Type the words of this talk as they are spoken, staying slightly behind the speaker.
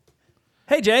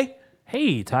Hey, Jay.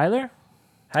 Hey, Tyler.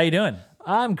 How you doing?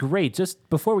 I'm great. Just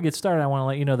before we get started, I want to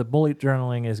let you know the bullet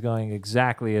journaling is going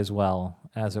exactly as well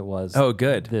as it was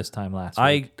Good. this time last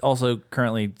I week. also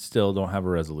currently still don't have a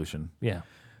resolution. Yeah.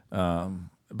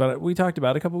 But we talked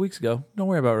about it a couple weeks ago. Don't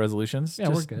worry about resolutions. Yeah,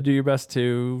 we're Just good. do your best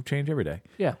to change every day.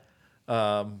 Yeah.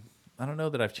 I don't know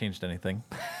that I've changed anything.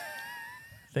 I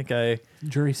think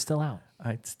Jury's still out.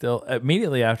 I still,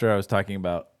 immediately after I was talking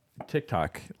about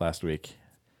TikTok last week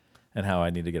and how I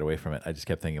need to get away from it, I just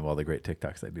kept thinking of all the great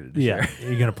TikToks I needed to share.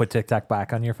 You're going to put TikTok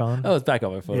back on your phone? Oh, it's back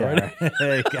on my phone right now.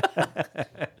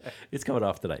 It's coming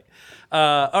off tonight.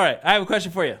 All right, I have a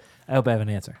question for you. I hope I have an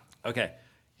answer. Okay,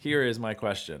 here is my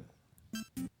question.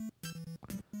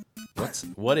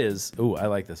 What is, I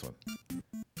like this one.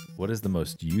 What is the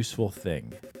most useful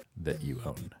thing that you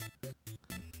own?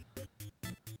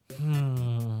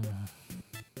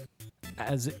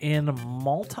 As in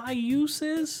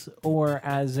multi-uses or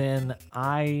as in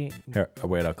Here,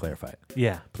 wait, I'll clarify it.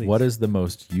 Yeah, please. What is the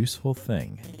most useful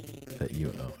thing that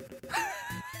you own?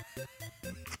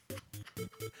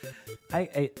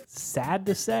 Sad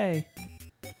to say,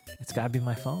 it's got to be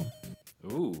my phone.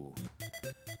 Ooh.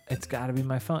 It's got to be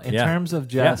my phone. In Yeah. terms of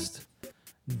just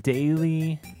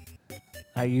daily,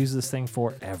 I use this thing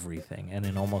for everything. And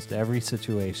in almost every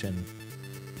situation,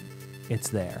 it's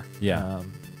there. Yeah.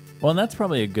 Well, and that's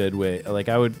probably a good way. Like,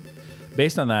 I would,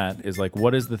 based on that, is like,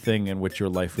 what is the thing in which your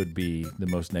life would be the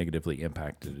most negatively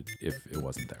impacted if it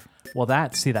wasn't there? Well,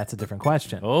 that's a different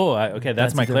question. Oh, okay.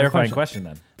 That's That's my a different clarifying question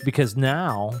then. Because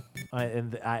now,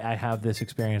 I have this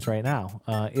experience right now.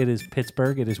 It is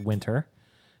Pittsburgh. It is winter,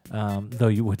 though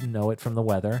you wouldn't know it from the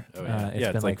weather.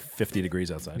 It's been like 50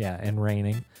 degrees outside. Yeah, and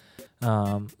raining.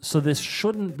 So this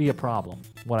shouldn't be a problem,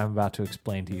 what I'm about to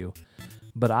explain to you.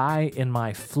 But I, in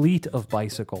my fleet of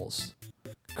bicycles,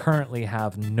 currently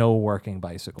have no working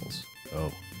bicycles.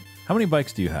 Oh. How many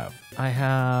bikes do you have? I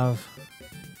have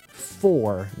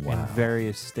 4 Wow. in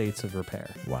various states of repair.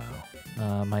 Wow.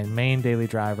 My main daily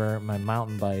driver, my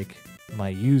mountain bike, my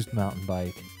used mountain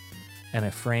bike, and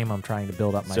a frame I'm trying to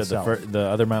build up myself. So the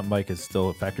other mountain bike is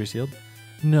still factory sealed?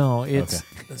 No, it's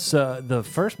so the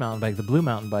first mountain bike, the blue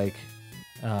mountain bike,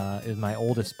 is my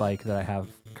oldest bike that I have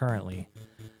currently.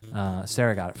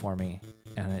 Sarah got it for me,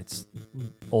 and it's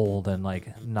old and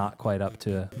like not quite up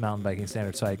to mountain biking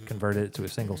standards, so I converted it to a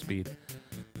single speed.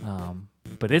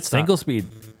 But it's Single speed.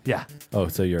 yeah, Oh,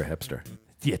 so you're a hipster.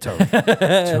 yeah,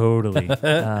 totally, totally.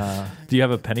 Do you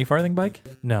have a penny farthing bike?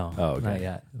 No, Oh, okay. not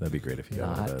yet, That'd be great if you got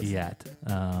one of not those. yet.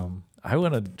 I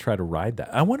want to try to ride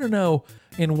that. I want to know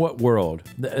in what world.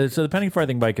 So the penny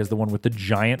farthing bike is the one with the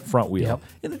giant front wheel Yep.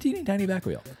 and the teeny tiny back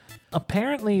wheel.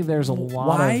 Apparently, there's a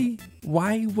lot of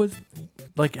Why was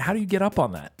like? How do you get up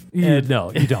on that?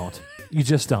 no, you don't. You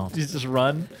just don't. You just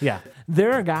run. Yeah.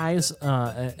 There are guys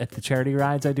at the charity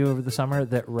rides I do over the summer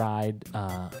that ride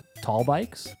tall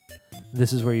bikes.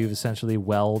 This is where you essentially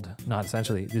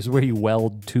this is where you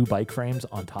weld 2 bike frames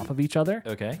on top of each other.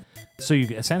 Okay. So you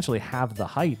essentially have the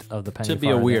height of the penny To be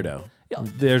a farthing. weirdo. Yeah.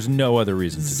 There's no other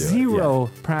reason to do it. Zero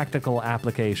practical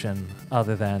application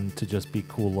other than to just be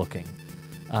cool looking.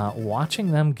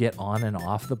 Watching them get on and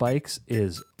off the bikes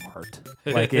is art.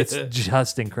 Like, it's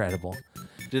just incredible. Yeah.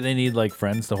 Do they need like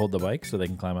friends to hold the bike so they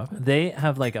can climb up? They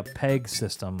have like a peg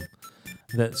system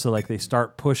so like they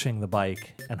start pushing the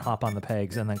bike and hop on the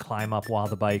pegs and then climb up while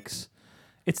the bike's.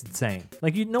 It's insane.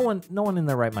 Like, no one in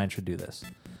their right mind should do this.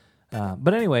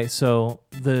 But anyway, so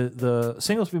the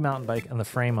single speed mountain bike and the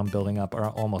frame I'm building up are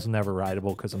almost never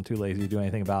rideable because I'm too lazy to do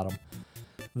anything about them.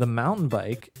 The mountain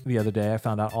bike, the other day, I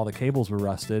found out all the cables were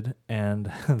rusted, and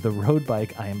the road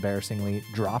bike, I embarrassingly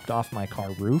dropped off my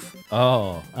car roof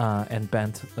Oh. and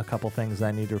bent a couple things that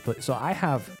I need to replace. So I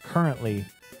have currently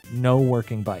no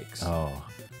working bikes. Oh.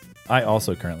 I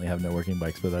also currently have no working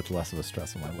bikes, but that's less of a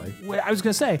stress in my life. Well, I was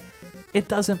going to say, it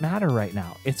doesn't matter right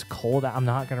now. It's cold. I'm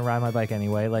not going to ride my bike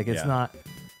anyway. Like, it's not.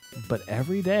 But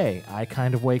every day, I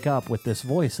kind of wake up with this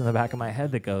voice in the back of my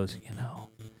head that goes,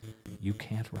 you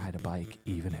can't ride a bike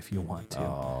even if you want to.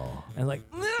 Oh. And like,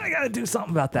 I got to do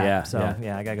something about that. Yeah, So,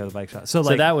 yeah. I got to go to the bike shop. So So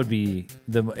like, that would be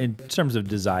in terms of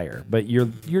desire, but your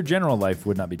general life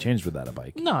would not be changed without a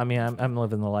bike. no, I mean, I'm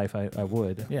living the life I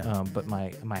would. Yeah. But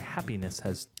my happiness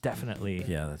has definitely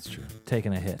Yeah, that's true.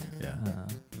 taken a hit. Yeah.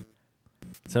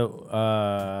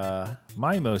 So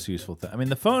my most useful thing, I mean,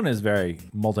 the phone is very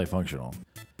multifunctional.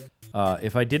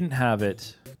 If I didn't have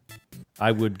it,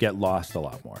 I would get lost a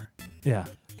lot more. Yeah.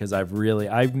 Because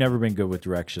I've never been good with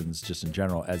directions just in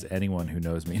general, as anyone who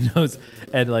knows me knows.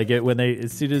 And like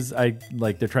as soon as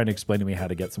they're trying to explain to me how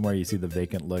to get somewhere, you see the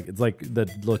vacant look. It's like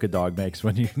the look a dog makes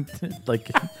when you like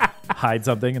hide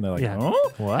something, and they're like, Yeah.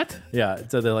 oh, What? yeah.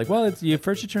 So they're like, well, it's you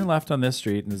first you turn left on this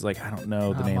street, and it's like, I don't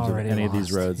know the I'm names of already any of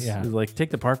these lost. roads. Yeah. It's like, take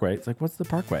the Parkway. It's like, what's the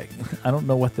Parkway? I don't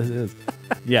know what this is.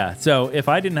 Yeah. So if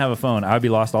I didn't have a phone, I would be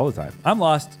lost all the time. I'm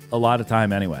lost a lot of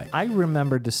time anyway. I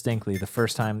remember distinctly the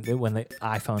first time when the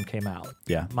iPhone came out.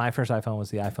 Yeah. My first iPhone was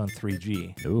the iPhone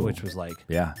 3G, Ooh. which was like,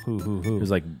 Yeah. who. It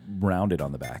was like rounded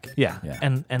on the back. Yeah. Yeah.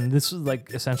 And this was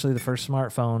like essentially the first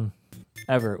smartphone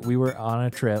ever. We were on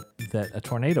a trip that a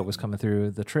tornado was coming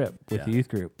through the trip with the youth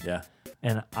group. Yeah.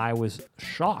 And I was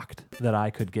shocked that I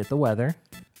could get the weather,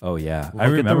 Oh yeah. Look I at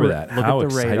the remember ra- that. look How at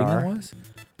the exciting radar. that was.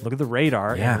 look at the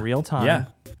radar Yeah. in real time, Yeah.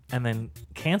 and then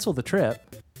cancel the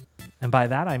trip. And by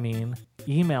that I mean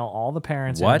email all the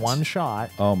parents What? in one shot.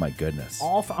 Oh my goodness.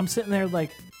 I'm sitting there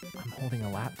like I'm holding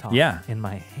a laptop Yeah. in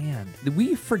my hand.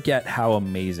 We forget how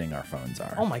amazing our phones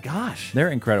are. Oh my gosh. They're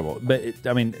incredible. But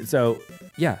I mean, so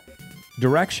yeah,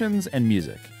 directions and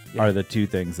music are the two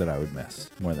things that I would miss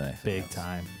more than anything. Big else.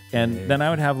 time. And Big. then I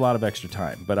would have a lot of extra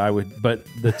time. But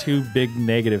the two big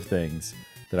negative things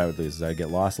that I would lose is I'd get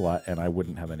lost a lot and I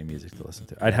wouldn't have any music to listen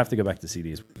to. I'd have to go back to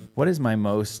CDs. What is my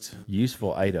most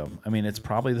useful item? I mean, it's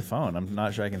probably the phone. I'm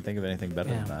not sure I can think of anything better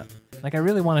than that. Like I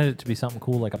really wanted it to be something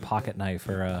cool, like a pocket knife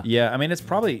or a. Yeah, I mean, it's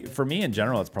probably, for me in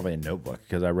general, it's probably a notebook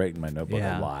because I write in my notebook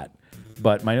Yeah. a lot.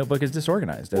 But my notebook is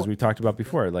disorganized, as we talked about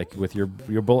before. Like with your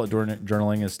bullet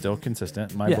journaling is still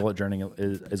consistent. My Yeah. bullet journaling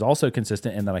is also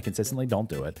consistent in that I consistently don't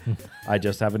do it. I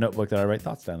just have a notebook that I write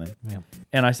thoughts down in. Yeah.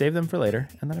 And I save them for later,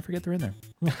 and then I forget they're in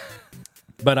there.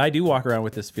 But I do walk around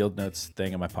with this field notes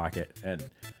thing in my pocket and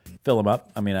fill them up.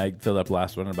 I mean, I filled up the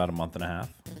last one in about a month and a half.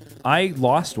 I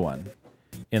lost one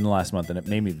in the last month, and it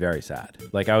made me very sad.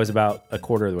 Like I was about a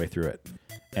quarter of the way through it,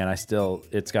 and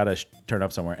it's got to turn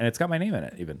up somewhere, and it's got my name in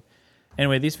it even.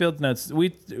 Anyway, these field notes,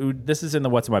 this is in the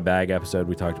What's in My Bag episode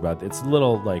we talked about. It's a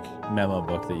little like memo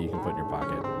book that you can put in your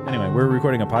pocket. Anyway, we're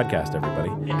recording a podcast, everybody.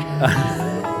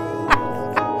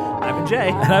 I'm Jay.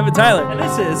 And I'm Tyler. And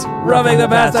this is Roughing the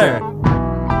Passer.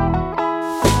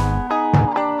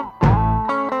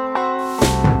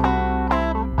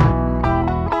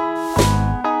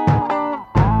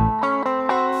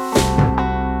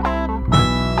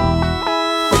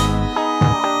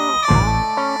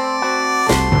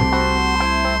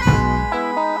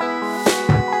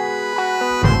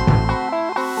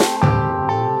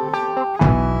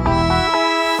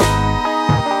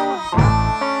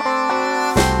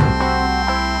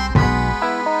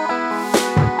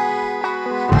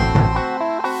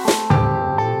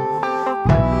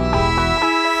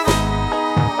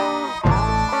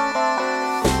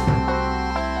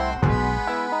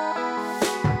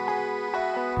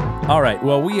 All right.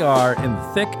 Well, we are in the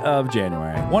thick of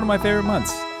January. One of my favorite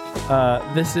months.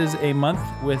 This is a month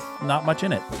with not much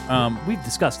in it. We've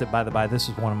discussed it, by the by. This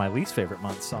is one of my least favorite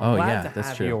months. So I'm Oh, glad yeah, to that's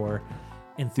have true. your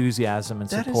enthusiasm and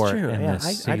That is support true. in Yeah,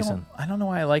 this I season. don't know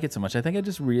why I like it so much. I think I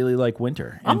just really like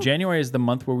winter. And January is the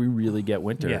month where we really get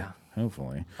winter. Yeah.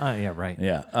 Hopefully. Yeah, right.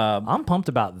 Yeah. I'm pumped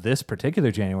about this particular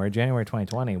January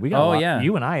 2020. We got a lot, yeah.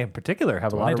 you and I in particular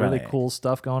have a lot of really 2020. cool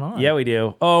stuff going on. Yeah, we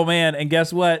do. Oh, man. And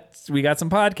guess what? We got some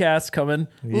podcasts coming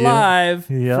Yeah. live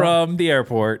Yeah. from the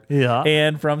airport Yeah.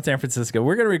 and from San Francisco.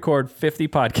 We're going to record 50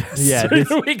 podcasts Yeah, during this-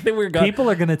 the week that we're going. People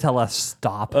are going to tell us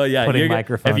stop Oh, yeah. putting you're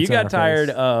microphones If you in got our tired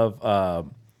face.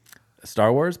 of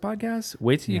Star Wars podcasts,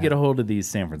 wait till you get a hold of these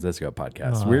San Francisco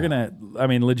podcasts. We're going to, I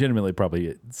mean, legitimately,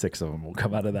 probably 6 of them will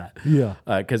come out of that. Yeah.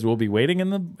 Because we'll be waiting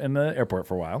in the airport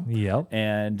for a while. Yep.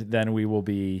 And then we will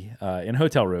be in a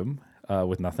hotel room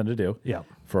with nothing to do Yep.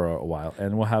 for a while.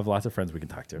 And we'll have lots of friends we can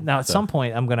talk to. Now, at So- some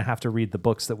point, I'm going to have to read the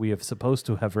books that we have supposed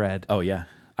to have read. Oh, yeah.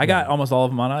 I got almost all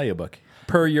of them on audiobook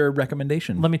per your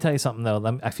recommendation. Let me tell you something,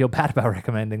 though. I feel bad about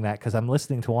recommending that because I'm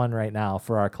listening to one right now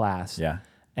for our class. Yeah.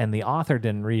 And the author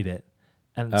didn't read it.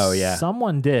 And Oh, yeah.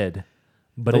 someone did.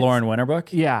 But The it's- Lauren Winter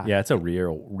book? Yeah. Yeah, it's a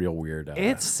real weird.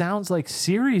 It sounds like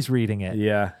Siri's reading it.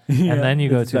 Yeah. And then you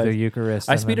go It's to the nice. Eucharist.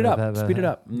 I and speed then it up. the- Speed it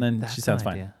up. And then That's she sounds an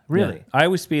fine. idea. Really? Yeah. I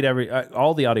always speed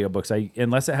all the audiobooks.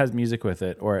 Unless it has music with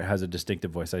it or it has a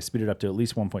distinctive voice, I speed it up to at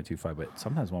least 1.25, but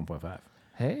sometimes 1.5.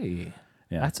 Hey,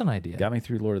 Yeah. that's an idea. Got me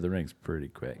through Lord of the Rings pretty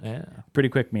quick. Yeah. Pretty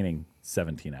quick meaning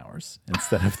 17 hours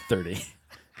instead of 30.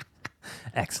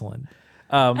 Excellent.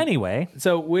 Anyway,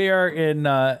 So we are in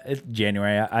it's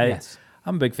January. Yes.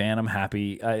 I'm a big fan. I'm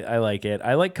happy. I like it.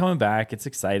 I like coming back. It's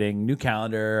exciting. New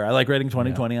calendar. I like writing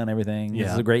 2020 on everything. This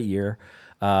Yeah. is a great year.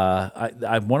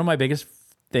 One of my biggest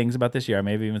things about this year, I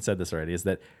may have even said this already, is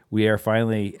that we are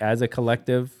finally, as a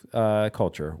collective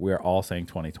culture, we are all saying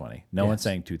 2020. No one's Yes.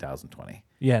 saying 2020.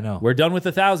 yeah, no. We're done with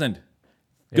 1,000.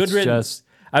 Good It's riddance. just-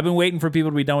 I've been waiting for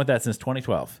people to be done with that since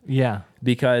 2012 yeah.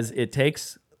 because it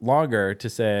takes longer to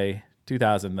say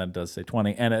 2000, that does say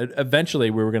 20. And eventually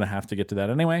we were going to have to get to that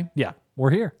anyway. Yeah,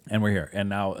 we're here. And we're here. And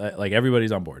now, like,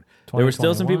 everybody's on board. There were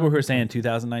still some people who were saying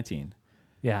 2019.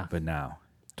 Yeah. But now,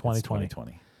 2020.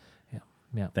 2020. Yeah.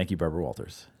 Yeah. Thank you, Barbara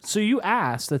Walters. So you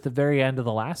asked at the very end of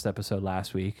the last episode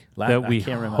last week that I we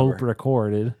can't hope remember.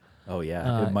 recorded. Oh,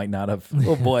 yeah. It might not have.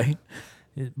 Oh, boy.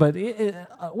 But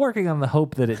working on the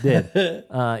hope that it did,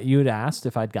 you had asked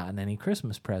if I'd gotten any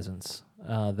Christmas presents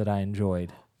that I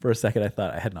enjoyed. For a second, I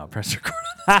thought I had not pressed record.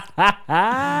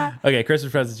 Okay,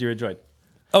 Christmas presents you enjoyed.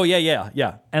 Oh,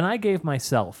 yeah. And I gave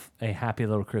myself a happy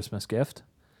little Christmas gift.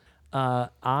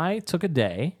 I took a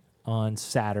day on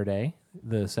Saturday,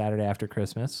 the Saturday after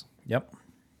Christmas, Yep.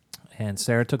 and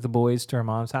Sarah took the boys to her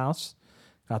mom's house,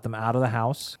 got them out of the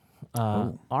house.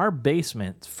 Our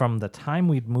basement, from the time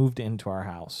we'd moved into our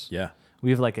house, Yeah. we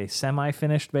have like a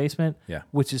semi-finished basement, Yeah.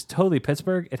 which is totally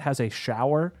Pittsburgh. It has a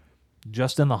shower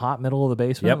just in the hot middle of the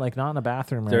basement, Yep. like not in a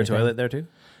bathroom or Is there a anything. toilet there, too?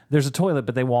 There's a toilet,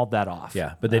 but they walled that off.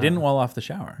 Yeah, but they didn't wall off the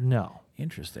shower. No,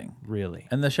 Interesting. really.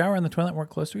 And the shower and the toilet weren't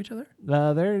close to each other?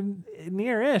 They're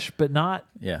near-ish, but not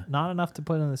Yeah. enough to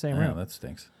put in the same Oh, room. that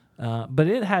stinks. But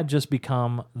it had just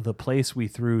become the place we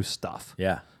threw stuff.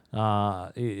 Yeah.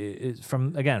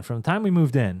 From the time we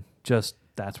moved in, just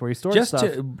that's where you stored Just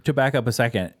stuff. to back up a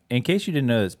second, in case you didn't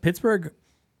know this,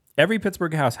 every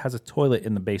Pittsburgh house has a toilet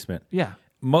in the basement. Yeah.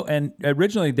 And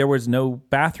originally there was no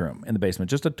bathroom in the basement,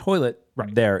 just a toilet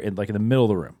there in the middle of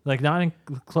the room. Like not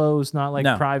enclosed, not like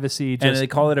No. privacy. Just And they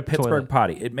call it a Pittsburgh toilet.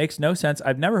 potty. It makes no sense.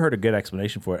 I've never heard a good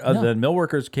explanation for it. Other No. than mill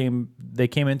workers came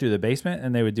in through the basement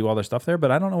and they would do all their stuff there, but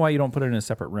I don't know why you don't put it in a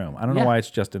separate room. I don't know Yeah. why it's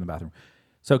just in the bathroom.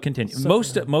 So continue.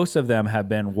 Most of them have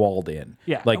been walled in.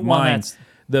 Yeah. Like Well, mine, that's-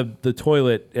 the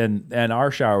toilet and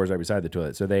our shower is right beside the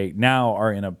toilet. So they now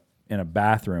are in a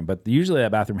bathroom, but usually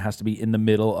that bathroom has to be in the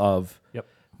middle of Yep.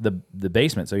 the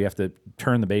basement. So you have to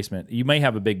turn the basement. You may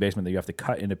have a big basement that you have to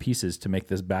cut into pieces to make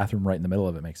this bathroom right in the middle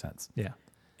of it make sense. Yeah.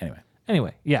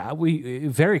 Anyway, Yeah, we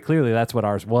very clearly that's what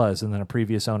ours was, and then a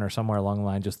previous owner somewhere along the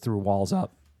line just threw walls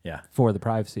up yeah. for the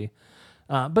privacy.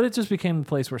 But it just became the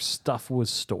place where stuff was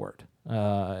stored,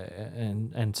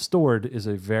 and stored is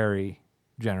a very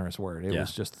generous word. It Yeah.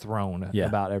 was just thrown Yeah.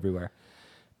 about everywhere.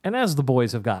 And as the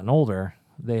boys have gotten older,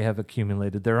 they have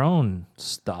accumulated their own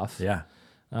stuff. Yeah.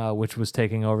 Which was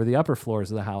taking over the upper floors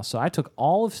of the house. So I took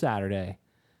all of Saturday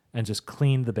and just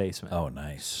cleaned the basement. Oh,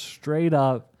 nice. Straight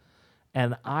up.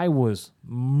 And I was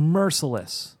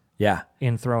merciless Yeah.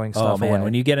 in throwing Oh, stuff man. away.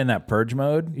 When you get in that purge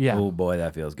mode, Yeah. oh, boy,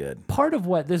 that feels good. Part of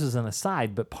what, this is an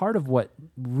aside, but part of what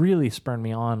really spurred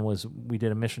me on was we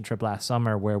did a mission trip last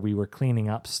summer where we were cleaning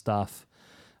up stuff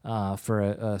for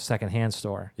a secondhand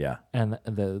store. Yeah. And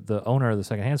the owner of the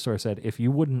secondhand store said, if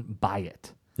you wouldn't buy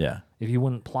it, Yeah. if you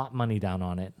wouldn't plop money down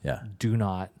on it, Yeah. do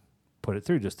not put it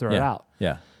through, just throw it Yeah. out.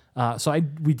 Yeah. So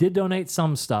we did donate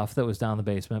some stuff that was down the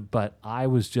basement, but I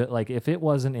was just like, if it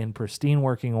wasn't in pristine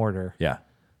working order, Yeah.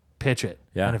 pitch it.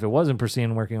 Yeah. And if it was in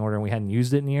pristine working order and we hadn't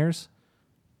used it in years,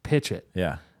 pitch it.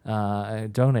 Yeah.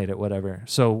 Donate it, whatever.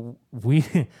 So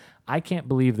I can't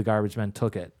believe the garbage men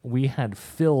took it. We had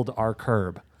filled our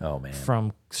curb. Oh, man.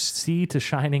 From sea to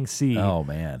shining sea. Oh,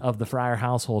 man. Of the Fryer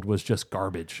household was just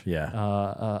garbage.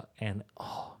 Yeah.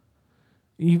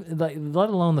 Let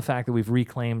alone the fact that we've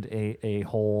reclaimed a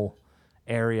whole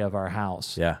area of our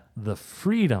house. Yeah. The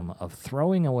freedom of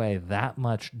throwing away that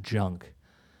much junk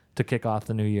to kick off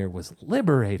the new year was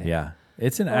liberating. Yeah.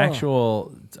 It's an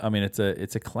actual, I mean, it's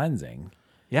a cleansing.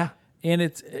 Yeah.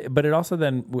 And but it also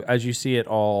then, as you see it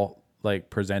all like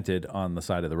presented on the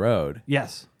side of the road,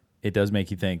 Yes. it does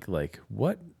make you think like,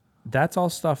 what? That's all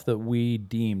stuff that we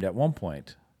deemed at one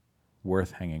point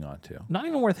worth hanging on to. Not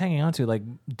even worth hanging on to, like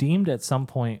deemed at some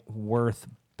point worth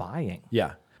buying.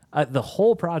 Yeah. The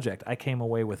whole project, I came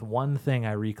away with one thing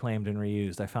I reclaimed and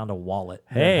reused. I found a wallet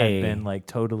that Hey. had been like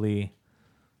totally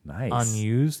Nice.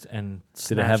 unused and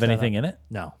Did it have anything in it?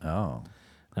 No, Oh.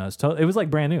 no, it was like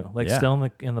brand new, like Yeah. still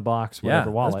in the box, whatever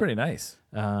Yeah. wallet. That's pretty nice.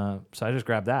 So I just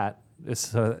grabbed that.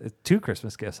 It's 2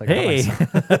 Christmas gifts. I got Hey.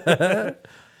 myself.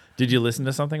 Did you listen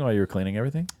to something while you were cleaning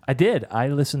everything? I did. I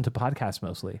listened to podcasts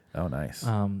mostly. Oh, nice.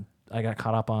 I got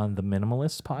caught up on the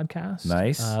Minimalist podcast.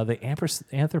 Nice. The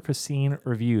Anthropocene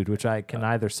Reviewed, which I can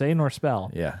neither say nor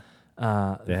spell. Yeah.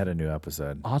 They had a new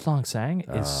episode. Odd Long Sang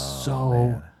is so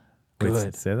man. Wait,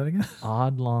 good. say that again.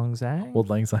 Odd Long Sang? Old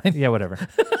Lang Syne. Yeah, whatever.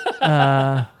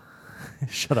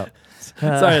 Shut up.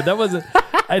 Sorry, that wasn't.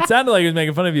 It sounded like he was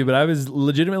making fun of you, but I was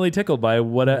legitimately tickled by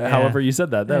however you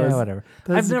said that. That Yeah, was whatever.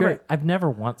 That's great. I've never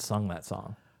once sung that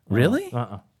song. Really?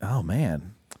 Uh-uh. Oh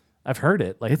man, I've heard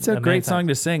it. Like It's a great song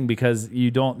to sing because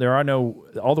all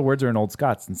the words are in Old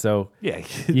Scots. And so Yeah,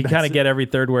 you kind of get every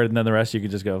third word and then the rest you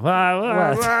can just go,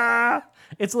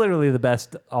 it's literally the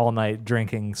best all night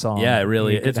drinking song. Yeah, it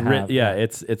really, you could have.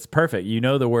 it's perfect. You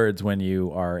know the words when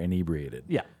you are inebriated.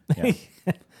 Yeah. Yeah.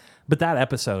 But that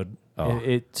episode,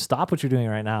 it stop what you're doing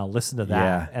right now, listen to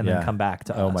that, and then come back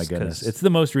to us. Oh my goodness. It's the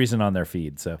most recent on their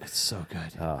feed. So it's so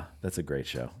good. that's a great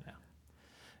show.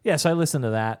 Yeah, so I listened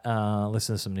to that,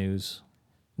 listened to some news.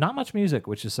 Not much music,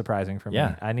 which is surprising for me.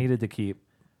 Yeah. I needed to keep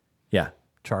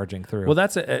charging through. Well,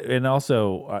 and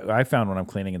also I found when I'm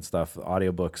cleaning and stuff,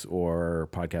 audiobooks or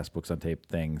podcast books on tape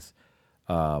things,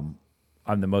 I'm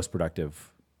the most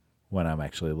productive when I'm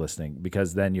actually listening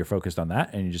because then you're focused on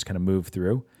that and you just kind of move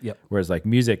through. Yep. Whereas like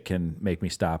music can make me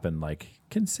stop and like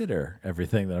consider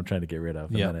everything that I'm trying to get rid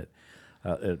of. And then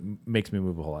it makes me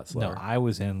move a whole lot slower. No, I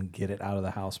was in get it out of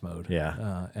the house mode.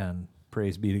 Yeah. And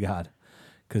praise be to God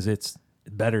because it's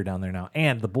better down there now.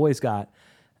 And the boys got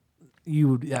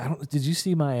did you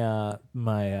see my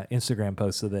my Instagram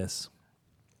post of this?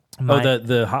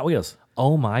 The Hot Wheels.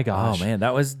 Oh my gosh. Oh man,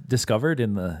 that was discovered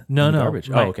in the No. garbage.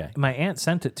 Okay. My aunt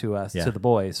sent it to us, Yeah. to the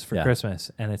boys for Yeah. Christmas,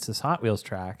 and it's this Hot Wheels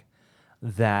track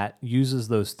that uses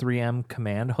those 3M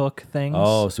command hook things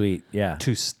Oh, sweet. Yeah.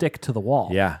 to stick to the wall.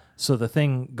 Yeah. So the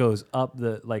thing goes up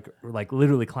like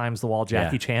literally climbs the wall,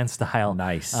 Jackie Yeah. Chan style.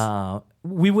 Nice.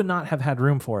 We would not have had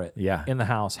room for it Yeah. in the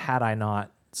house had I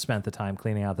not spent the time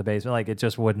cleaning out the basement. Like it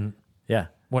just wouldn't Yeah.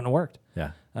 have worked.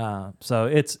 Yeah. So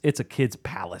it's a kid's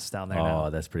palace down there now. Oh,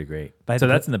 that's pretty great. But I had So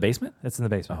to that's put- in the basement? It's in the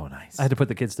basement. Oh, nice. I had to put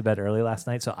the kids to bed early last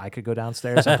night so I could go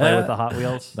downstairs and play with the Hot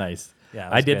Wheels. Nice. Yeah,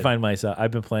 it I was did good. find myself.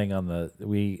 I've been playing on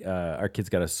our kids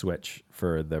got a Switch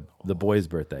for the boys'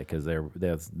 birthday because they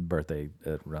have birthday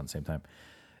around the same time,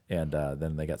 and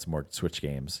then they got some more Switch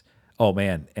games. Oh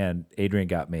man! And Adrian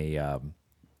got me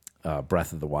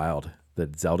Breath of the Wild, the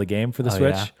Zelda game for the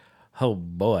Switch. yeah. Oh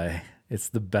boy, it's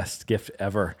the best gift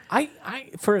ever.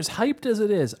 I for as hyped as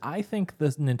it is, I think the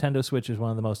Nintendo Switch is one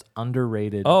of the most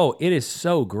underrated. Oh, it is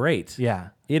so great. Yeah.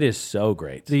 It is so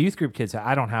great. The youth group kids,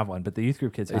 I don't have one, but the youth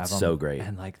group kids have It's them. so great.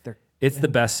 And like It's the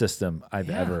best system I've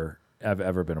ever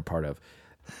been a part of.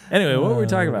 Anyway, what were we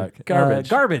talking about? Garbage.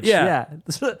 Garbage. Yeah.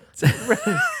 So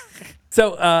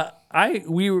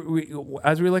we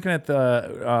as we were looking at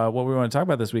what we want to talk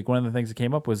about this week, one of the things that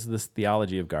came up was this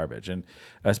theology of garbage, and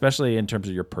especially in terms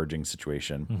of your purging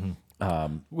situation.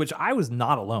 Which I was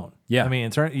not alone. Yeah. I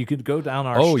mean, you could go down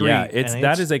our Oh street. yeah, and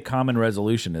that is a common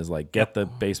resolution is like get the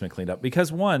basement cleaned up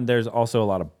because one, there's also a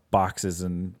lot of boxes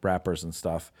and wrappers and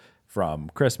stuff from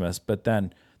Christmas, but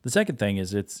then the second thing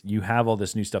is you have all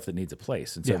this new stuff that needs a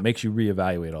place, and so it makes you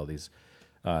reevaluate all these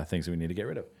things that we need to get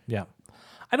rid of. Yeah.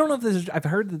 I don't know if this is, I've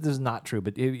heard that this is not true,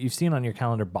 but you've seen on your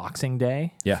calendar Boxing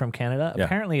Day from Canada. Yeah.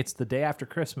 Apparently it's the day after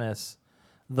Christmas.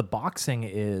 The boxing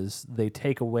is they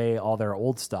take away all their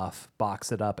old stuff,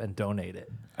 box it up, and donate it.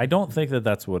 I don't think that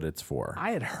that's what it's for.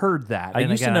 I had heard that. I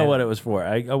and used again, to know what it was for.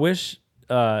 I wish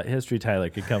History Tyler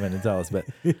could come in and tell us, but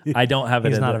I don't have it.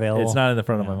 He's not available. It's not in the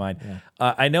front of my mind.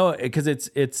 I know because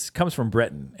it's comes from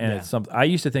Britain, and it's something. I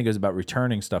used to think it was about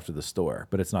returning stuff to the store,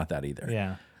 but it's not that either.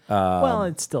 Yeah. Well,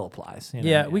 it still applies. You know,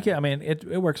 Yeah, we can. I mean, it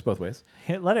works both ways.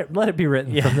 Let it be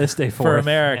written from this day For forth.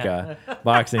 America,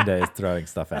 Boxing Day is throwing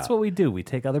stuff out. That's what we do. We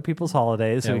take other people's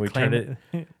holidays. Yeah, and we claim turn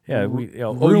it. Yeah,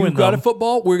 ruin you got them. a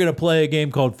football? We're gonna play a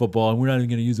game called football, and we're not even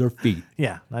gonna use our feet.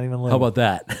 Yeah, not even little. How about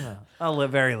that? I'll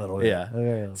live very little. Bit. Yeah.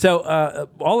 Very little. So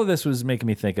all of this was making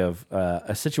me think of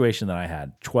a situation that I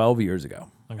had 12 years ago.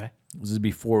 Okay. This is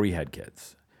before we had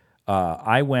kids.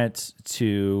 I went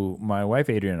to my wife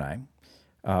Adrian and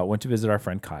I went to visit our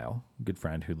friend Kyle, a good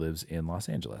friend who lives in Los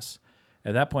Angeles.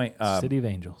 At that point, City of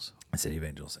Angels. City of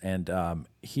Angels, and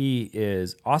he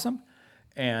is awesome.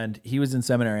 And he was in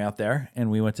seminary out there, and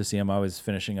we went to see him. I was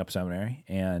finishing up seminary,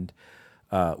 and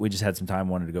we just had some time,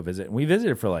 wanted to go visit. And we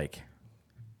visited for like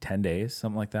 10 days,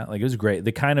 something like that. Like it was great.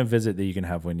 The kind of visit that you can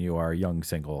have when you are young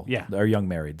single, or young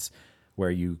marrieds, where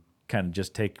you kind of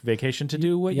just take vacation to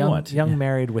do what you want. Young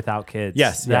married without kids.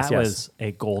 Yes, that yes. was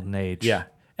a golden age. Yeah,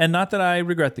 and not that I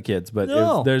regret the kids, but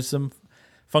No. there's some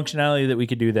functionality that we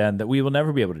could do then that we will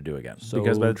never be able to do again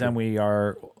because by the time we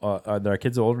are our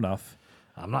kids are old enough.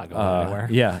 I'm not going anywhere.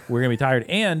 Yeah, we're gonna be tired,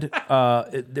 and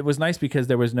it was nice because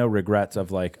there was no regrets of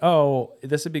like, oh,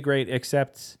 this would be great,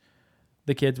 except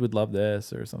the kids would love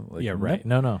this or something. Like, Yeah, right.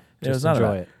 nope. No. It was Just not enjoy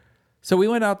about it. So we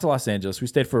went out to Los Angeles. We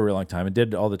stayed for a really long time and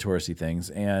did all the touristy things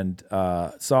and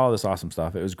saw all this awesome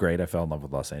stuff. It was great. I fell in love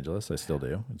with Los Angeles. I still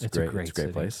do. It's It's a great. great It's a great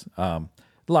city. place.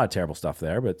 A lot of terrible stuff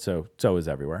there, but so is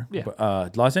everywhere. Yeah.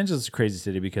 But, Los Angeles is a crazy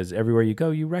city because everywhere you go,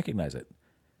 you recognize it.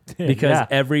 because Yeah.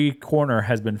 every corner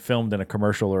has been filmed in a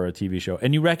commercial or a TV show,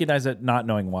 and you recognize it not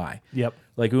knowing why. Yep.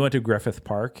 Like we went to Griffith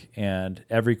Park, and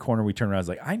every corner we turned around, I was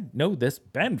like, I know this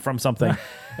bend from something.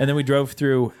 And then we drove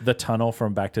through the tunnel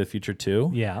from Back to the Future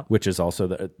 2, Yeah. which is also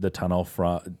the tunnel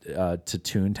from to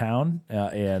Toontown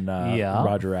and Yeah.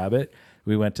 Roger Rabbit.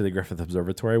 We went to the Griffith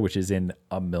Observatory, which is in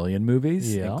a million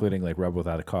movies, Yeah. including like Rebel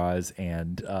Without a Cause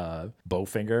and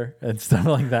Bowfinger and stuff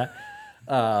like that.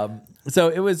 So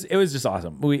it was just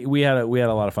awesome. We had a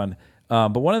lot of fun.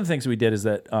 But one of the things we did is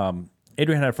that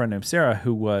Adrian had a friend named Sarah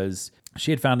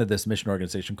she had founded this mission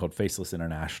organization called Faceless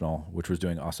International, which was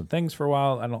doing awesome things for a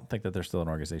while. I don't think that they're still an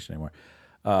organization anymore.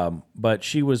 But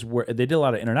they did a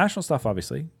lot of international stuff,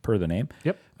 obviously, per the name.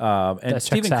 Yep. And That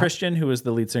Stephen checks out. Christian, who is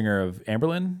the lead singer of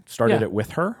Amberlin, started Yeah. it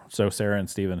with her. So Sarah and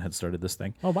Stephen had started this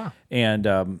thing. Oh, wow.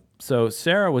 And so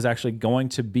Sarah was actually going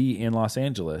to be in Los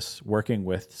Angeles working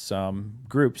with some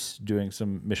groups doing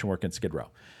some mission work in Skid Row.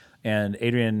 And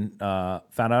Adrian found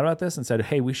out about this and said,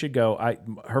 hey, we should go.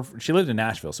 She lived in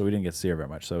Nashville, so we didn't get to see her very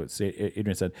much. So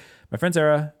Adrian said, my friend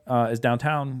Sarah is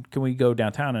downtown. Can we go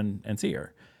downtown and see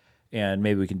her? And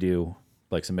maybe we can do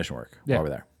like some mission work while we're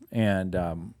there. And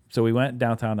so we went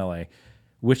downtown LA,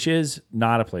 which is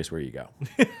not a place where you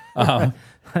go.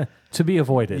 To be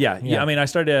avoided. Yeah. I mean, I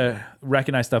started to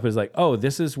recognize stuff as like, oh,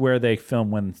 this is where they film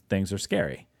when things are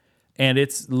scary. And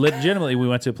it's legitimately, we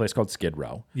went to a place called Skid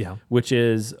Row, Yeah. which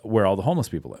is where all the homeless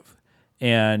people live.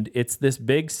 And it's this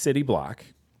big city block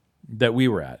that we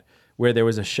were at where there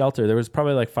was a shelter. There was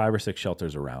probably like 5 or 6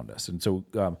 shelters around us. And so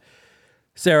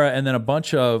Sarah and then a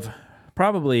bunch of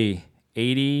probably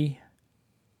 80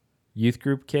 youth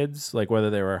group kids, like whether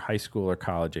they were high school or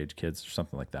college age kids or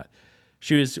something like that.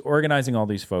 She was organizing all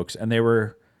these folks, and they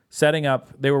were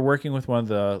working with one of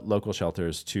the local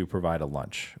shelters to provide a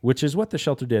lunch, which is what the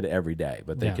shelter did every day,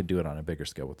 but they Yeah. could do it on a bigger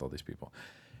scale with all these people.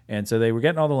 And so they were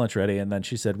getting all the lunch ready, and then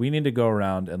she said, we need to go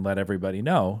around and let everybody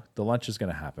know the lunch is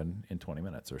going to happen in 20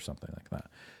 minutes or something like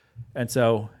that. And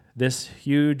so this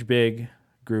huge, big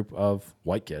group of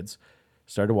white kids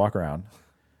started to walk around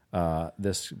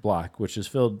this block, which is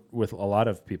filled with a lot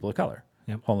of people of color,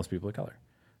 homeless people of color.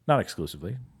 Not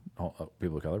exclusively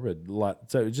people of color, but a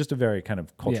lot. So it's just a very kind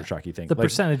of culture shocky thing. The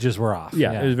percentages were off.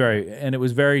 Yeah, it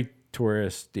was very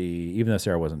touristy, even though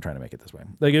Sarah wasn't trying to make it this way.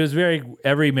 Like it was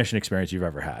every mission experience you've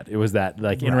ever had. It was that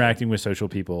like interacting with social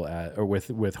people or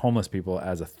with homeless people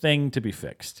as a thing to be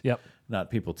fixed. Yep. Not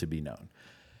people to be known.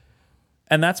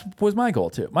 And that was my goal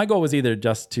too. My goal was either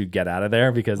just to get out of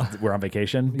there because we're on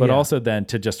vacation, but also then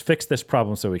to just fix this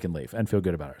problem so we can leave and feel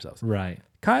good about ourselves. Right.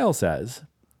 Kyle says,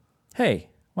 hey,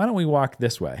 why don't we walk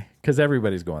this way? Because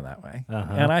everybody's going that way.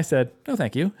 And I said, no,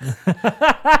 thank you.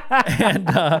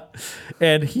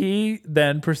 and he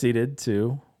then proceeded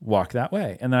to walk that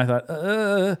way. And then I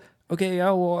thought, okay,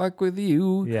 I'll walk with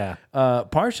you. Yeah.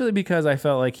 Partially because I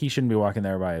felt like he shouldn't be walking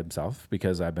there by himself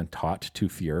because I've been taught to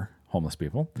fear homeless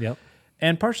people. Yep.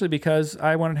 And partially because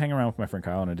I wanted to hang around with my friend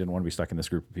Kyle and I didn't want to be stuck in this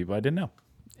group of people I didn't know.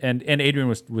 And Adrian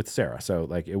was with Sarah. So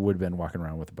like it would have been walking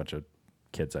around with a bunch of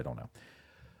kids I don't know.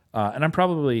 And I'm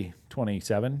probably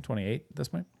 27, 28 at this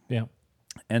point. Yeah.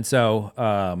 And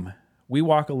so we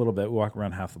walk a little bit. We walk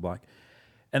around half the block.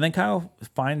 And then Kyle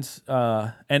finds,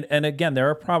 and again, there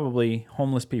are probably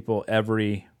homeless people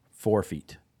every 4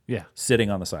 feet Yeah. sitting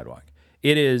on the sidewalk.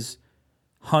 It is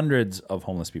hundreds of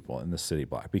homeless people in this city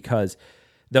block because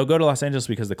they'll go to Los Angeles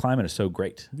because the climate is so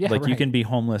great. Yeah, like you right. can be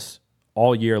homeless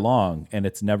all year long and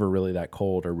it's never really that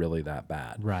cold or really that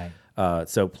bad. Right.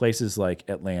 So places like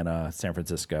Atlanta, San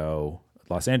Francisco,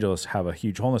 Los Angeles have a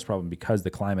huge homeless problem because the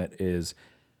climate is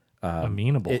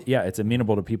Amenable. it's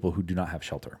amenable to people who do not have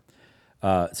shelter.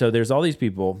 So there's all these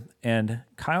people, and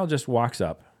Kyle just walks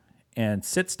up and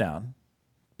sits down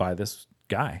by this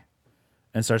guy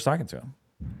and starts talking to him.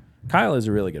 Kyle is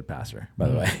a really good pastor, by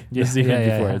the way. Yeah, This is even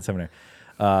yeah, before yeah. at seminary.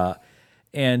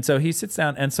 And so he sits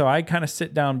down, and so I kind of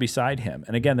sit down beside him.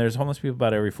 And again, there's homeless people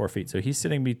about every 4 feet. So he's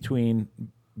sitting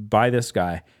by this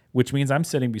guy, which means I'm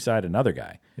sitting beside another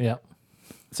guy. Yeah.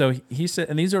 So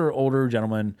and these are older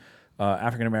gentlemen,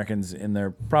 African Americans, and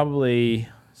they're probably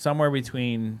somewhere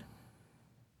between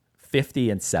 50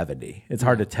 and 70. It's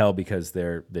hard to tell because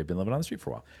they've been living on the street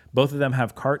for a while. Both of them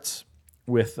have carts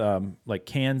with like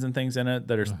cans and things in it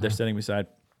that they're sitting beside.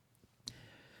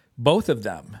 Both of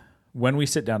them, when we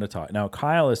sit down to talk, now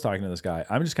Kyle is talking to this guy.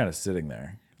 I'm just kind of sitting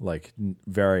there, like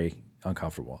very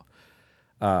uncomfortable.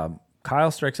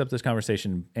 Kyle strikes up this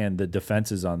conversation, and the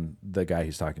defenses on the guy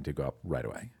he's talking to go up right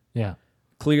away. Yeah.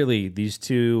 Clearly, these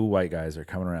two white guys are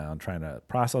coming around trying to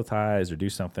proselytize or do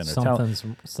something. Something's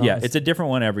Yeah, it's a different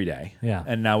one every day. Yeah.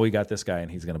 And now we got this guy, and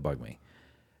he's going to bug me.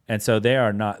 And so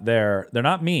they're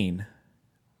not mean,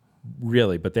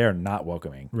 really, but they are not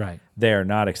welcoming. Right. They are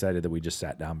not excited that we just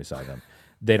sat down beside them.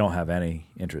 They don't have any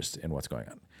interest in what's going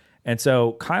on. And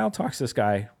so Kyle talks to this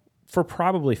guy for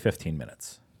probably 15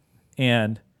 minutes.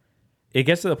 And it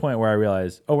gets to the point where I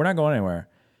realize, oh, we're not going anywhere.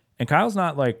 And Kyle's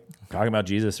not like talking about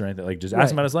Jesus or anything. Like just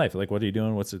ask him about his life. Like, what are you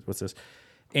doing? What's this?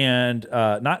 And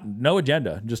no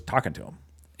agenda, just talking to him.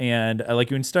 And like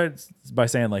you can start by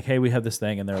saying like, hey, we have this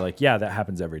thing. And they're like, yeah, that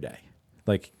happens every day.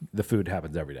 Like the food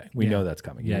happens every day. We know that's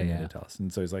coming. You don't need to tell us.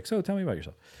 And so he's like, so tell me about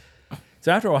yourself.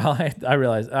 So after a while, I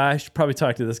realized I should probably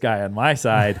talk to this guy on my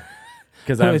side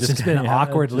because I've just been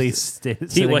awkwardly he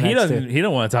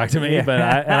don't want to talk to me, but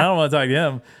I don't want to talk to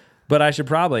him. But I should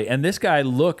probably. And this guy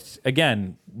looked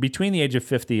again between the age of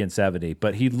 50 and 70,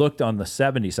 but he looked on the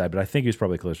 70 side. But I think he was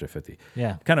probably closer to 50.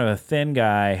 Yeah, kind of a thin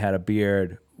guy, had a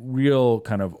beard, real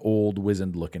kind of old,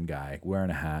 wizened looking guy, wearing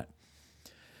a hat.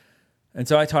 And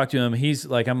so I talked to him. He's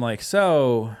like, I'm like,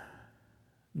 so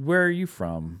where are you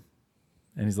from?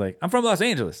 And he's like, I'm from Los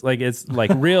Angeles. Like, it's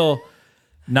like real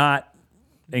not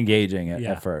engaging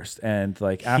at first. And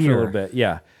like after a little bit,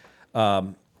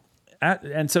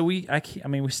 and so we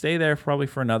stay there probably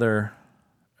for another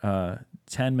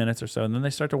 10 minutes or so. And then they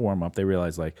start to warm up. They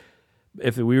realize like,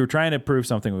 if we were trying to prove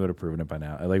something, we would have proven it by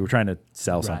now. Like we're trying to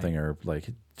sell something or like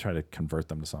try to convert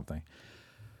them to something.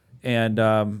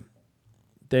 And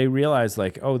they realize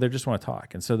like, oh, they just want to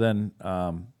talk. And so then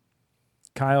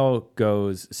Kyle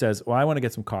says, well, I want to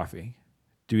get some coffee.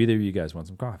 Do either of you guys want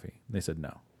some coffee? And they said,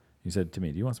 no. He said to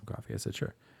me, do you want some coffee? I said,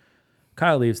 sure.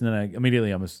 Kyle leaves, and then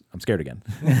I'm scared again.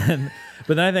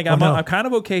 But then I think I'm kind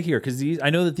of okay here because I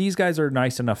know that these guys are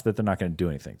nice enough that they're not going to do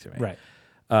anything to me. Right.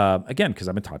 Again, because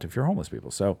I've been taught to fear homeless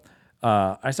people. So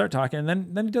I start talking,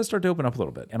 and then he does start to open up a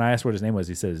little bit. And I asked what his name was.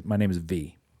 He says, my name is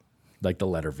V, like the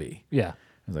letter V. Yeah.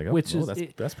 I was like,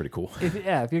 oh, that's pretty cool.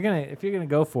 If you're gonna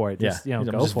go for it, just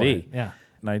go for it. Yeah.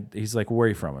 And he's like, where are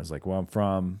you from? I was like, well, I'm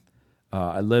from.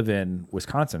 I live in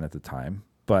Wisconsin at the time,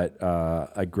 but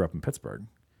I grew up in Pittsburgh.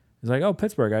 He's like, oh,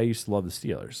 Pittsburgh. I used to love the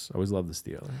Steelers. I always loved the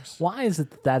Steelers. Why is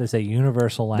it that is a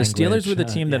universal language? The Steelers were the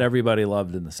team that everybody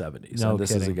loved in the 70s. No and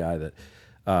this kidding. is a guy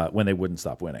that when they wouldn't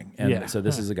stop winning. And so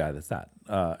this is a guy that's that.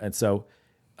 And so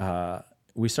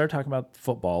we started talking about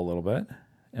football a little bit.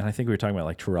 And I think we were talking about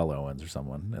like Terrell Owens or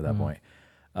someone at that point.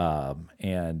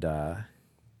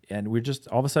 And we're just,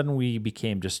 all of a sudden we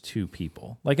became just two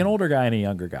people, like an older guy and a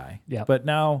younger guy. Yeah. But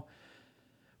now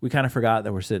we kind of forgot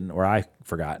that I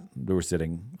forgot that we're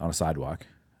sitting on a sidewalk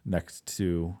next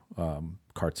to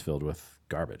carts filled with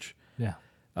garbage. Yeah.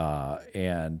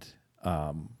 And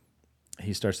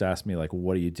he starts to ask me like,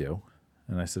 what do you do?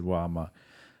 And I said, well,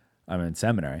 I'm in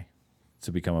seminary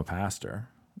to become a pastor.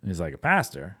 And he's like, a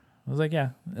pastor? I was like, yeah.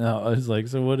 No, I was like,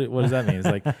 so what does that mean? He's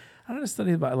like, I don't know,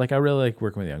 study about, like, I really like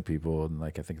working with young people, and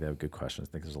like I think they have good questions.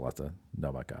 I think there's a lot to know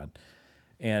about God.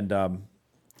 And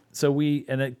so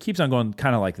and it keeps on going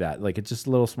kind of like that. Like it's just a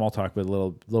little small talk, but a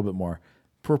little bit more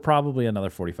for probably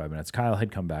another 45 minutes. Kyle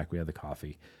had come back. We had the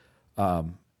coffee.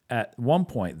 At one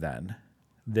point then,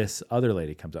 this other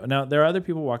lady comes up. Now, there are other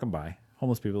people walking by,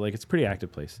 homeless people. Like it's a pretty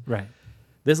active place. Right.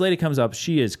 This lady comes up.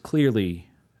 She is clearly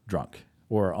drunk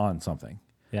or on something.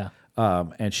 Yeah.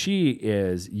 And she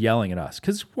is yelling at us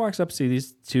because she walks up to see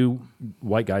these two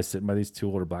white guys sitting by these two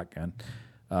older black men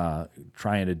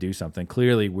trying to do something.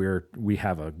 Clearly, we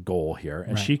have a goal here.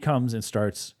 And she comes and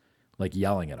starts like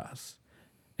yelling at us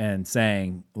and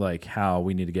saying like how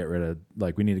we need to get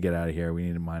out of here. We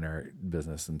need to mind our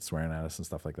business, and swearing at us and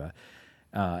stuff like that.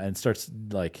 And starts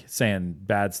like saying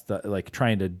bad stuff, like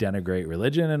trying to denigrate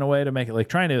religion in a way to make it like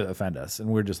trying to offend us. And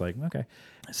we're just like, okay.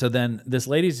 So then this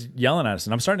lady's yelling at us,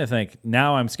 and I'm starting to think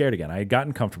now I'm scared again. I had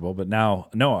gotten comfortable, but now,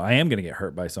 no, I am going to get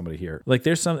hurt by somebody here. Like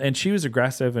there's and she was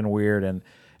aggressive and weird.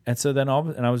 And so then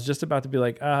and I was just about to be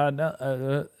like,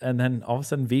 no. And then all of a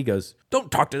sudden V goes, don't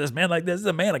talk to this man like this. This is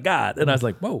a man of God. And I was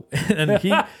like, whoa. And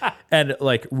he, and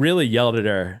like really yelled at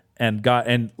her and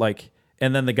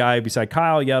then the guy beside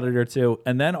Kyle yelled at her too.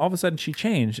 And then all of a sudden she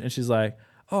changed and she's like,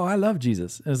 oh, I love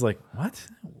Jesus. And it's like, what?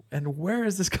 And where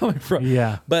is this coming from?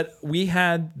 Yeah. But we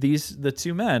had the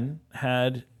two men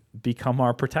had become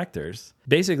our protectors.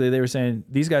 Basically, they were saying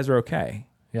these guys are okay.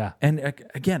 Yeah. And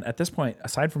again, at this point,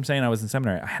 aside from saying I was in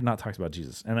seminary, I had not talked about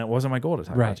Jesus. And it wasn't my goal to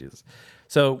talk about Jesus.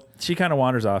 So she kind of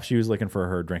wanders off. She was looking for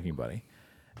her drinking buddy.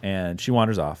 And she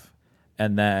wanders off.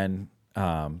 And then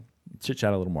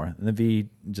chit-chat a little more. And then V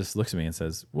just looks at me and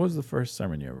says, what was the first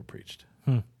sermon you ever preached?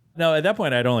 No, at that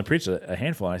point, I'd only preached a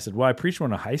handful. And I said, well, I preached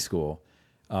one in high school.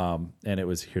 And it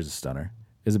was, here's a stunner,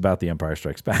 is about The Empire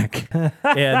Strikes Back.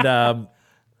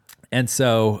 And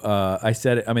so I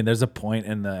said, I mean, there's a point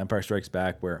in The Empire Strikes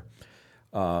Back where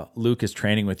Luke is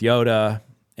training with Yoda,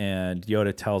 and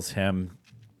Yoda tells him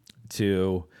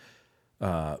to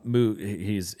move.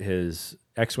 His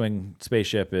X-wing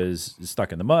spaceship is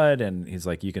stuck in the mud, and he's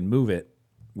like, you can move it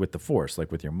with the Force,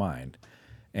 like with your mind.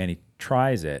 And he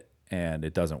tries it, and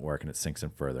it doesn't work, and it sinks in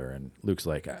further. And Luke's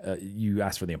like, you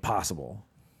asked for the impossible.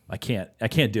 I can't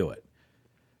do it.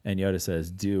 And Yoda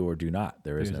says, do or do not.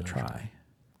 There is no try.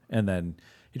 And then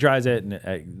he tries it,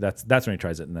 and that's when he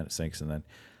tries it, and then it sinks. And then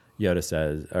Yoda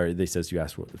says, or they says, you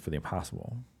asked for the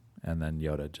impossible. And then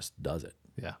Yoda just does it.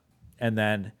 Yeah. And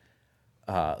then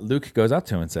Luke goes up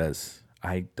to him and says,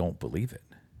 I don't believe it.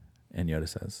 And Yoda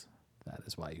says, that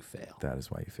is why you failed. that is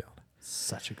why you failed.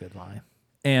 Such a good line.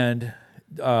 And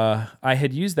I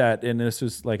had used that, and this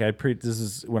was like this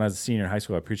is when I was a senior in high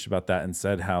school. I preached about that and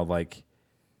said how like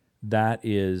that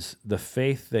is the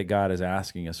faith that God is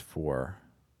asking us for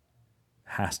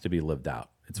has to be lived out.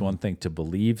 It's one thing to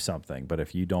believe something, but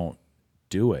if you don't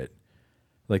do it,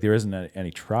 like there isn't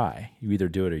any try. You either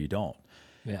do it or you don't.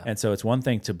 Yeah. And so it's one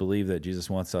thing to believe that Jesus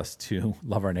wants us to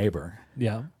love our neighbor.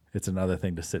 Yeah. It's another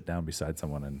thing to sit down beside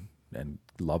someone and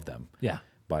love them. Yeah.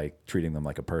 By treating them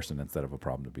like a person instead of a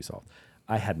problem to be solved.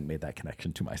 I hadn't made that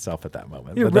connection to myself at that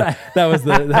moment. You're But right. that was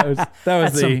the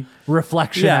That's some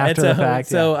reflection after the fact.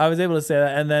 So I was able to say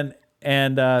that,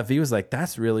 and V was like,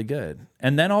 "That's really good."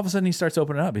 And then all of a sudden he starts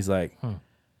opening up. He's like,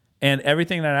 and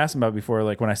everything that I asked him about before,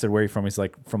 like when I said where are you from, he's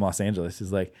like from Los Angeles.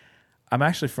 He's like, I'm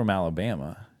actually from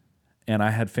Alabama, and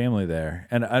I had family there.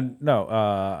 And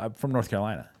I'm from North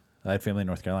Carolina. I had family in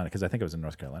North Carolina because I think I was in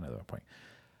North Carolina at that point.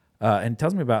 And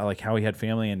tells me about like how he had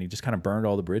family and he just kind of burned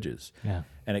all the bridges. Yeah.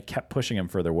 And it kept pushing him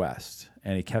further west.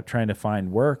 And he kept trying to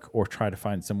find work or try to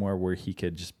find somewhere where he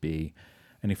could just be.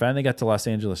 And he finally got to Los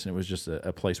Angeles, and it was just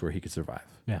a place where he could survive.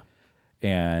 Yeah.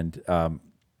 And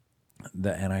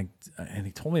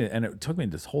he told me, and it took me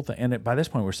this whole thing. And by this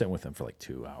point, we're sitting with him for like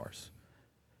 2 hours.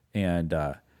 And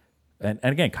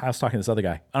again, Kyle's talking to this other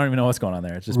guy. I don't even know what's going on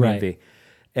there. It's just me and V.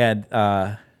 And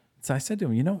so I said to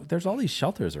him, there's all these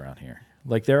shelters around here.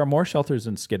 Like there are more shelters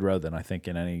in Skid Row than I think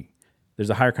in any.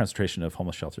 There's a higher concentration of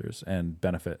homeless shelters and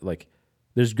benefit. Like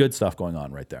there's good stuff going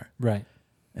on right there. Right.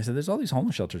 I said, there's all these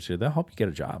homeless shelters here. They'll help you get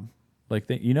a job. Like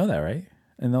you know that, right?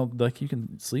 And they'll like you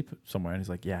can sleep somewhere. And he's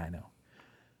like, yeah, I know.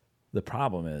 The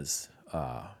problem is,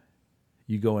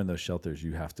 you go in those shelters,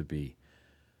 you have to be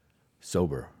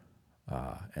sober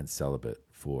and celibate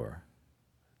for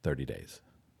 30 days.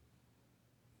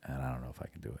 And I don't know if I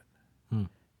can do it.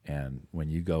 And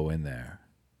when you go in there,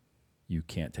 you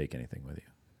can't take anything with you.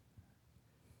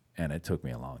 And it took me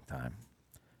a long time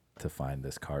to find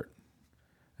this cart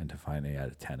and to find he had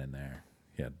a tent in there.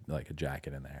 He had like a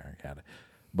jacket in there. He had a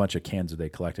bunch of cans that they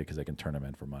collected because they can turn them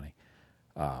in for money.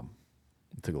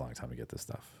 It took a long time to get this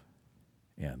stuff.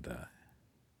 And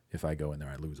if I go in there,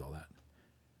 I lose all that.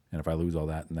 And if I lose all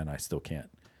that and then I still can't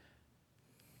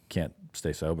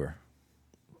stay sober,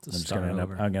 I'm just going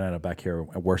to end up back here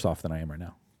worse off than I am right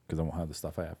now because I won't have the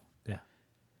stuff I have. Yeah.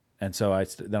 And so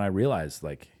then I realized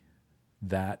like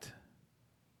that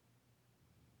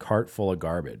cart full of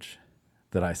garbage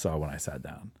that I saw when I sat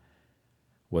down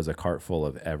was a cart full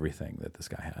of everything that this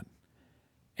guy had.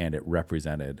 And it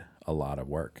represented a lot of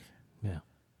work. Yeah.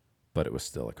 But it was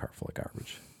still a cart full of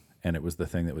garbage. And it was the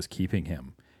thing that was keeping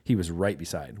him. He was right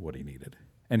beside what he needed.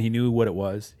 And he knew what it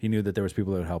was. He knew that there was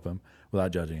people that would help him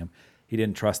without judging him. He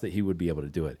didn't trust that he would be able to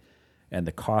do it. And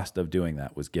the cost of doing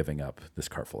that was giving up this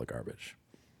cart full of garbage.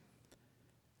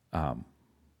 And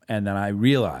then I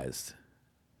realized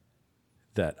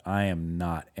that I am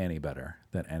not any better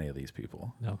than any of these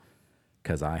people. No.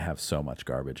 Because I have so much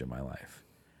garbage in my life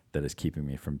that is keeping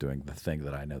me from doing the thing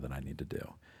that I know that I need to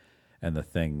do. And the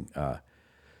thing,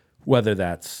 whether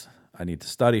that's I need to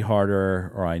study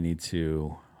harder or I need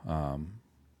to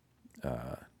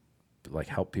like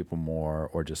help people more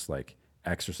or just like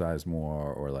exercise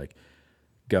more or like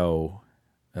go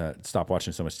stop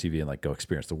watching so much TV and like go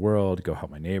experience the world, go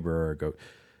help my neighbor, go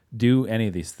do any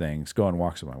of these things, go on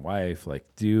walks with my wife, like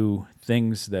do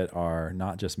things that are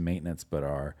not just maintenance but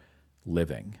are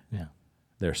living. Yeah.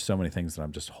 There's so many things that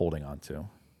I'm just holding on to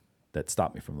that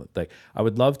stop me from like I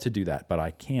would love to do that, but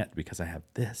I can't because I have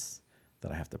this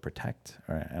that I have to protect,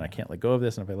 and I can't let go of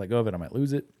this. And if I let go of it, I might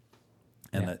lose it.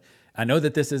 And that I know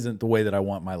that this isn't the way that I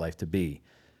want my life to be,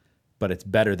 but it's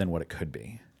better than what it could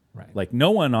be. Right. Like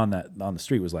no one on the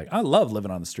street was like, I love living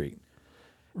on the street.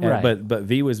 Right. But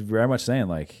V was very much saying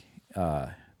like,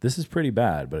 this is pretty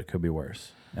bad, but it could be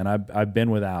worse. And I've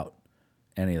been without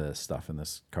any of this stuff in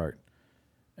this cart,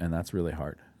 and that's really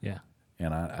hard. Yeah.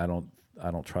 And I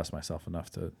don't trust myself enough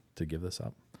to give this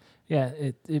up. Yeah,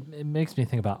 it makes me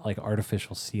think about like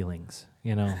artificial ceilings,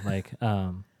 like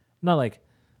not like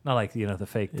Not like, the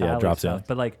fake Yeah, tile drop stuff, ceiling.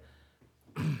 but like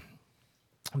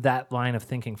that line of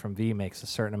thinking from V makes a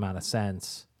certain amount of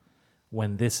sense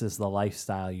when this is the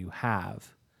lifestyle you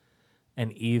have,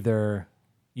 and either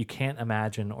you can't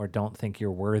imagine or don't think you're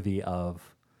worthy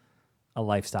of a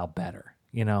lifestyle better,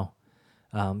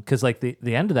 because like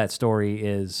the end of that story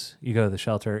is you go to the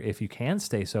shelter. If you can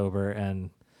stay sober and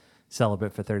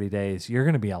celibate for 30 days, you're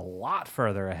going to be a lot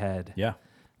further ahead Yeah.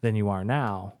 than you are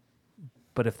now.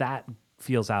 But if that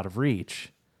feels out of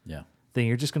reach, Yeah. then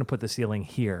you're just going to put the ceiling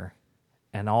here,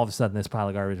 and all of a sudden this pile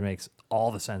of garbage makes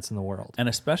all the sense in the world. And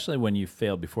especially when you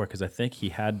failed before, because I think he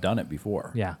had done it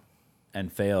before. Yeah.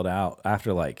 And failed out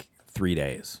after like 3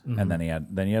 days, and then he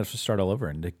had to start all over.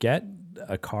 And to get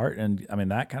a cart, and I mean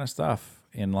that kind of stuff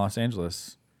in Los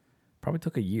Angeles probably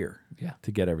took a year. Yeah.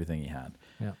 To get everything he had.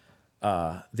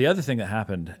 Yeah. The other thing that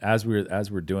happened as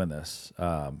we're doing this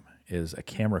is a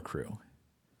camera crew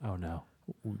Oh no.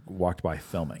 walked by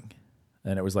filming,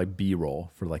 and it was like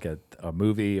B-roll for like a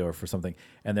movie or for something,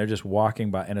 and they're just walking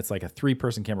by, and it's like a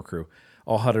 3-person camera crew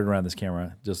all huddled around this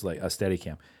camera, just like a steady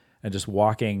cam, and just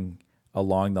walking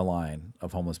along the line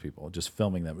of homeless people, just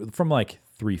filming them from like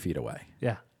 3 feet away.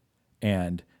 Yeah.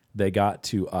 And they got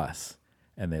to us,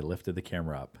 and they lifted the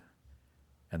camera up,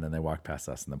 and then they walked past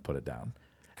us and then put it down.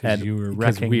 Because you were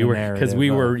wrecking the narrative. Because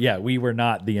we were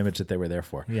not the image that they were there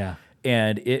for. Yeah.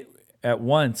 And it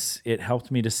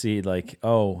helped me to see like,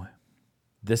 oh,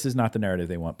 this is not the narrative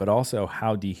they want, but also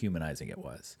how dehumanizing it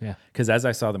was. Yeah. Because as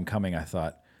I saw them coming, I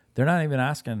thought, they're not even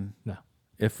asking No.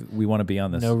 if we want to be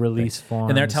on this. No release thing. forms.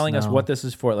 And they're telling us no. what this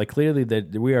is for. Like clearly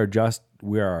that we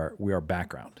are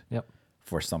background Yep.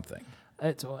 for something.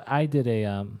 I did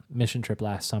a mission trip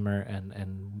last summer,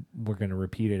 and we're going to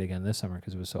repeat it again this summer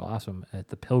because it was so awesome at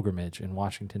the Pilgrimage in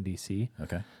Washington D.C.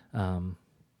 Okay.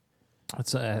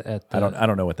 It's at I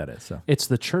don't know what that is. So It's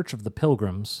the Church of the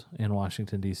Pilgrims in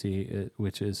Washington D.C.,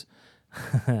 which is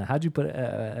how'd you put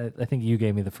it? I think you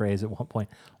gave me the phrase at one point: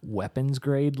 weapons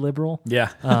grade liberal. yeah.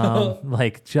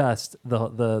 Like just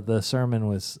the sermon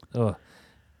was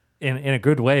in a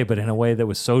good way, but in a way that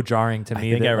was so jarring to me.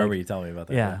 I think that, I remember like, you telling me about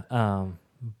that. Yeah.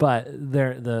 But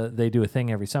they do a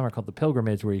thing every summer called the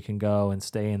Pilgrimage where you can go and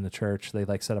stay in the church. They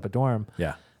like set up a dorm.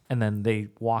 Yeah. And then they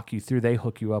walk you through. They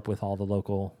hook you up with all the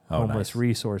local homeless nice.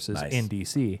 resources Nice. in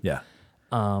DC. Yeah.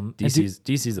 And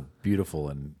DC's a beautiful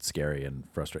and scary and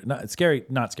frustrating. Not it's scary,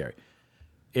 not scary.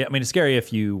 I mean, it's scary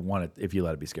if you want it, if you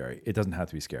let it be scary. It doesn't have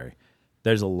to be scary.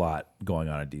 There's a lot going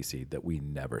on in DC that we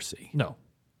never see. No.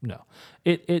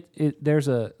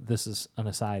 This is an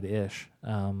aside-ish.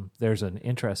 There's an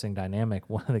interesting dynamic.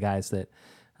 One of the guys that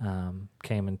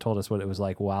came and told us what it was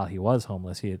like while he was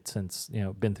homeless. He had since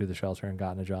been through the shelter and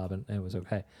gotten a job, and it was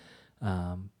okay.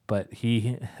 But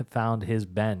he found his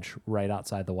bench right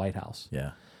outside the White House.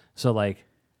 Yeah. So like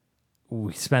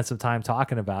we spent some time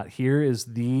talking about here is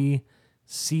the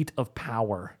seat of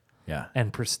power Yeah.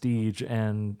 and prestige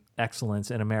and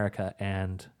excellence in America,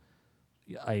 and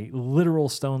a literal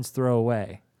stone's throw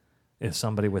away is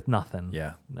somebody with nothing.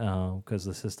 Yeah. Because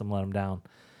the system let him down.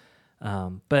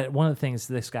 But one of the things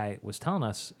this guy was telling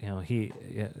us, he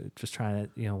just trying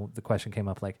to, the question came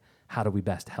up like, how do we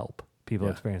best help people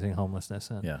Yeah. experiencing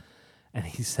homelessness? And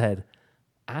he said,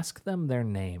 ask them their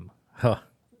name. Huh.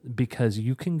 Because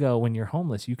you can go, when you're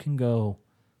homeless, you can go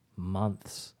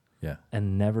months Yeah.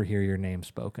 and never hear your name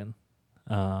spoken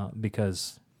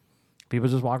because people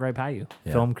just walk right by you.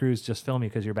 Yeah. Film crews just film you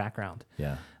because your background.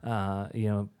 Yeah.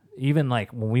 Even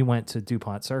like when we went to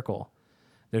DuPont Circle,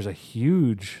 there's a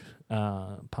huge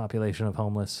population of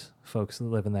homeless folks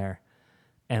living there.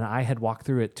 And I had walked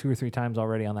through it 2 or 3 times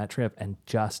already on that trip and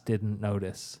just didn't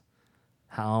notice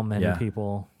how many Yeah.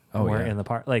 people Oh, were yeah. in the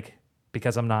park. Like,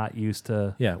 because I'm not used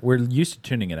to. Yeah. We're used to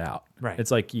tuning it out. Right.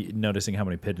 It's like noticing how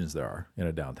many pigeons there are in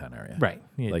a downtown area. Right.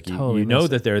 Like totally you know miss it.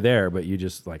 that they're there, but you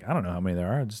just like, I don't know how many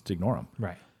there are. Just ignore them.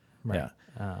 Right. Right.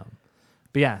 Yeah.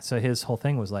 But yeah, so his whole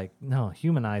thing was like, no,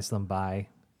 humanize them by,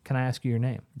 can I ask you your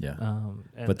name? Yeah.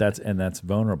 And But that's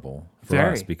vulnerable for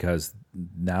Very. us because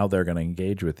now they're going to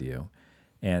engage with you,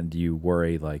 and you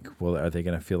worry like, well, are they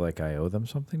going to feel like I owe them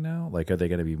something now? Like, are they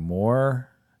going to be more?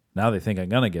 Now they think I'm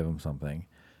going to give them something,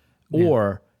 Yeah.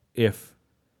 or if,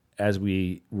 as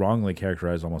we wrongly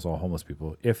characterize almost all homeless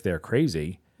people, if they're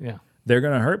crazy, yeah. they're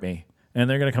going to hurt me and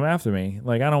they're going to come after me.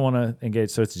 Like, I don't want to engage.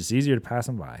 So it's just easier to pass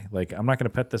them by. Like, I'm not going to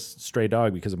pet this stray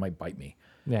dog because it might bite me.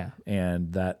 Yeah.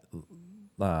 And that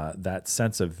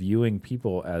sense of viewing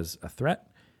people as a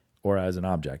threat or as an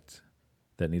object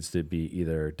that needs to be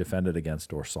either defended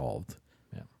against or solved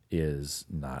Yeah. is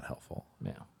not helpful.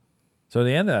 Yeah. So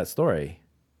the end of that story,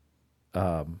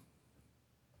 that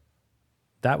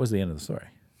was the end of the story.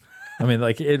 I mean,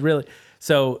 like it really.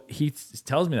 So he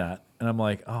tells me that, and I'm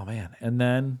like, oh man. And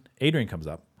then Adrian comes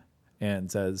up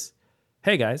and says,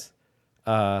 hey guys.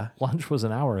 Lunch was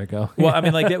an hour ago. Well, I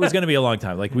mean, like, it was going to be a long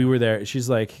time. Like, we were there. She's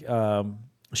like,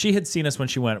 she had seen us when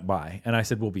she went by, and I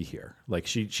said, we'll be here. Like,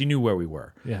 she knew where we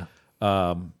were. Yeah.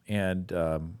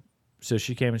 So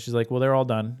she came and she's like, well, they're all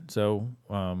done. So,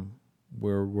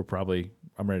 we're probably,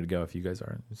 I'm ready to go if you guys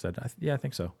are. I said, yeah, I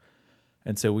think so.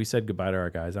 And so we said goodbye to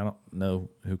our guys. I don't know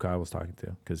who Kyle was talking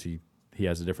to because he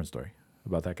has a different story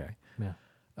about that guy.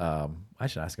 Yeah. I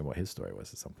should ask him what his story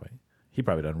was at some point. He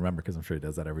probably doesn't remember because I'm sure he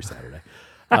does that every Saturday.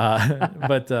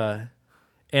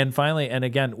 And finally, and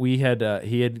again, we had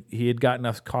he had gotten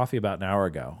us coffee about an hour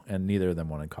ago, and neither of them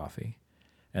wanted coffee.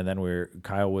 And then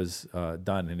Kyle was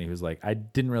done, and he was like, "I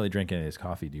didn't really drink any of this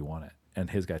coffee. Do you want it?" And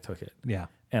his guy took it. Yeah.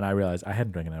 And I realized I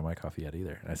hadn't drank any of my coffee yet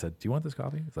either. And I said, "Do you want this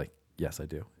coffee?" He's like, "Yes, I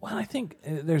do." Well, I think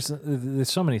there's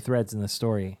so many threads in this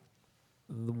story.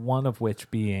 One of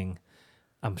which being,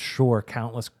 I'm sure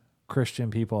countless Christian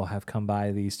people have come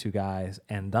by these two guys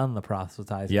and done the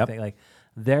proselytizing thing. Like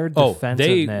their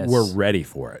defensiveness, they were ready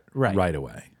for it right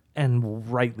away,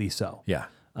 and rightly so. Yeah,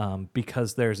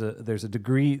 because there's a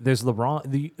degree. There's the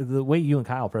way you and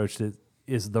Kyle approached it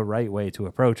is the right way to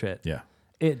approach it. Yeah,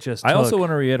 it just. I also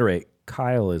want to reiterate,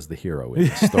 Kyle is the hero in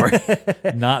this story,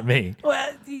 not me.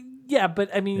 Well, yeah, but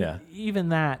I mean, even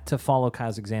that, to follow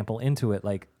Kyle's example into it,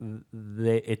 like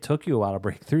it took you a while to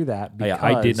break through that. Because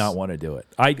I did not want to do it.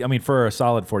 I mean, for a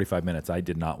solid 45 minutes, I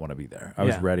did not want to be there. I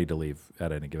was ready to leave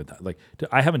at any given time. Like,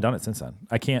 I haven't done it since then.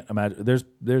 I can't imagine.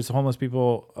 There's homeless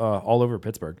people all over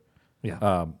Pittsburgh.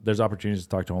 Yeah. There's opportunities to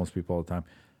talk to homeless people all the time.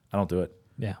 I don't do it.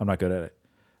 Yeah. I'm not good at it.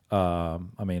 I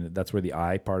mean, that's where the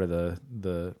I part of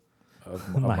the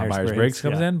Myers-Briggs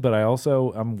comes in. But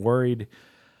I'm worried.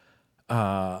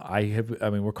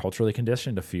 We're culturally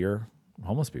conditioned to fear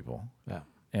homeless people. Yeah.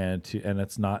 Yeah.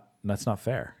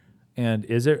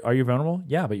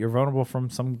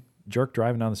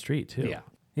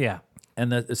 Yeah.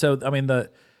 And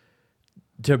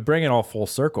to bring it all full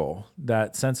circle,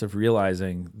 that sense of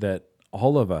realizing that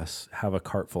all of us have a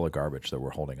cart full of garbage that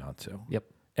we're holding on to. Yep.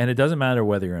 And it doesn't matter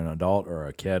whether you're an adult or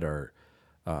a kid or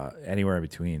anywhere in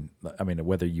between. I mean,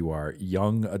 whether you are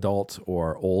young adult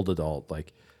or old adult,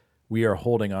 like, we are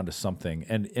holding on to something.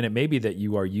 And it may be that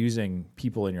you are using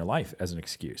people in your life as an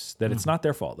excuse, that it's not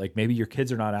their fault. Like, maybe your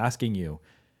kids are not asking you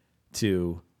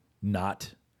to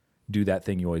not do that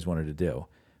thing you always wanted to do,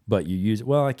 but you use,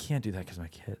 well, I can't do that because my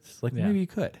kids. Like, maybe you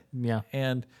could. Yeah.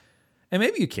 And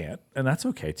maybe you can't, and that's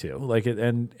okay too. Like,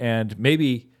 and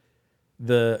maybe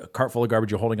the cart full of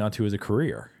garbage you're holding on to is a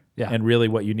career. Yeah. And really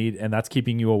what you need, and that's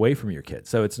keeping you away from your kids.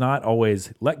 So it's not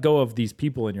always let go of these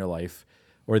people in your life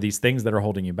or these things that are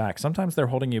holding you back. Sometimes they're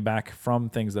holding you back from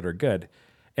things that are good.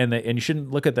 And you shouldn't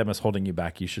look at them as holding you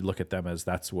back. You should look at them as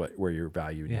that's where your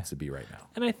value needs to be right now.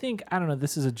 And I think, I don't know,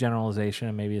 this is a generalization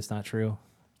and maybe it's not true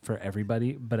for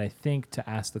everybody, but I think to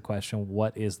ask the question,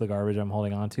 what is the garbage I'm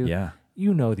holding on to? Yeah.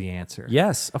 You know the answer.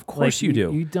 Yes, of course you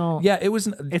do. You don't. Yeah,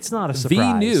 It's not a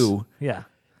surprise. V knew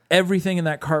everything in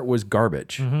that cart was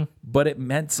garbage, but it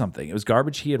meant something. It was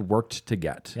garbage he had worked to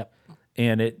get. Yep.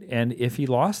 And if he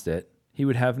lost it, he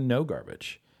would have no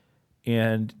garbage.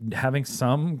 And having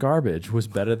some garbage was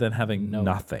better than having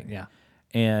nothing. Yeah.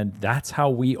 And that's how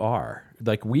we are.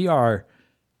 Like, we are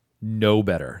no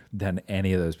better than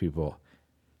any of those people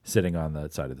sitting on the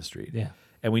side of the street. Yeah.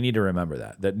 And we need to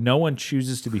remember that no one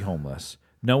chooses to be homeless.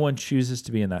 No one chooses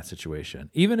to be in that situation.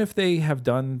 Even if they have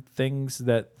done things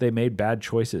that they made bad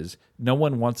choices, no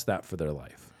one wants that for their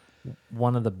life.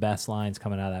 One of the best lines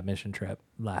coming out of that mission trip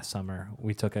last summer,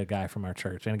 we took a guy from our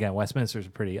church. And again, Westminster's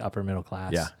a pretty upper middle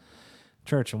class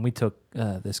church. And we took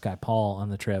this guy, Paul, on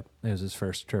the trip. It was his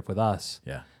first trip with us.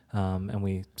 Yeah. And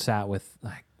we sat with,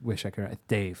 I wish I could,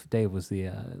 Dave. Dave was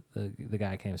the guy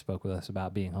who came and spoke with us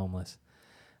about being homeless.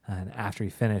 And after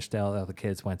he finished, all the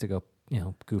kids went to go,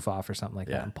 goof off or something like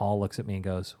that. And Paul looks at me and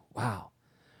goes, wow,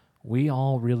 we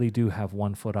all really do have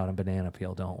one foot on a banana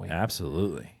peel, don't we?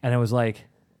 Absolutely. And it was like,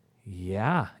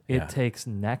 it takes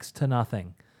next to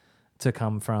nothing to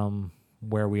come from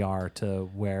where we are to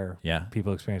where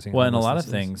people experiencing and a lot of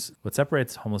things, what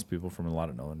separates homeless people from a lot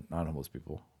of non-homeless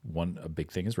people, a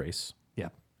big thing is race. Yeah.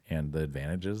 And the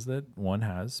advantages that one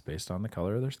has based on the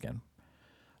color of their skin.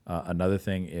 Another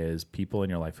thing is people in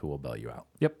your life who will bail you out.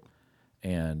 Yep.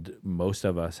 And most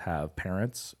of us have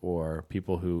parents or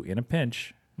people who, in a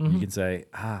pinch, you can say,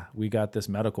 we got this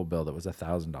medical bill that was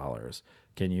 $1,000.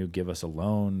 Can you give us a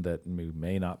loan that we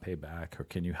may not pay back? Or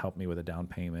can you help me with a down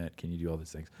payment? Can you do all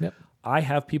these things? Yep. I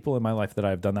have people in my life that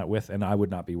I've done that with, and I would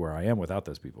not be where I am without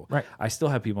those people. Right. I still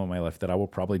have people in my life that I will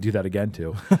probably do that again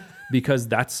to, because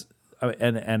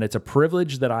and it's a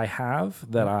privilege that I have,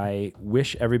 that I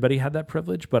wish everybody had that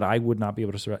privilege, but I would not be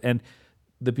able to survive. And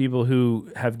the people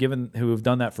who have done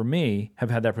that for me have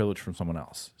had that privilege from someone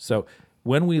else. So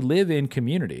when we live in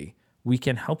community, we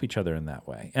can help each other in that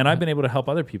way. And I've been able to help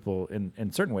other people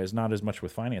in certain ways, not as much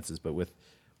with finances, but with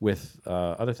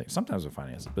other things, sometimes with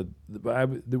finances. But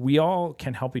we all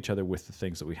can help each other with the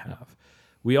things that we have.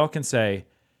 We all can say,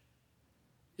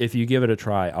 if you give it a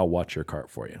try, I'll watch your cart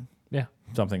for you. Yeah.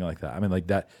 Something like that. I mean, like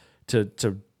that, to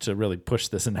really push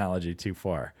this analogy too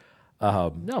far.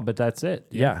 No, but that's it.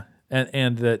 Yeah.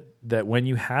 And that when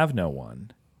you have no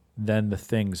one, then the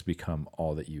things become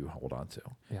all that you hold on to.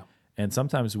 Yeah. And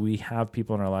sometimes we have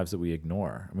people in our lives that we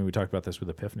ignore. I mean, we talked about this with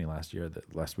Epiphany last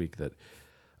week that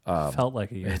felt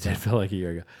like a year. It did feel like a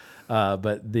year ago.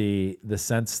 But the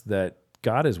sense that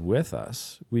God is with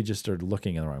us, we just are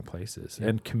looking in the wrong places. Yep.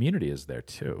 And community is there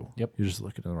too. Yep. You're just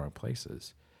looking in the wrong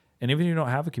places. And even if you don't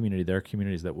have a community, there are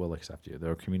communities that will accept you.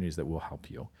 There are communities that will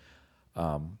help you.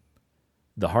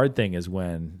 The hard thing is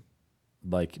when,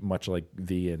 much like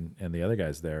V and the other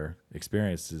guys there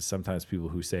experienced, is sometimes people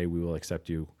who say we will accept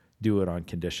you do it on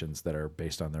conditions that are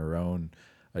based on their own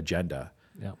agenda,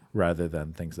 rather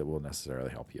than things that will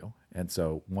necessarily help you. And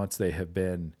so once they have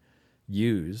been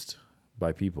used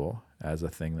by people as a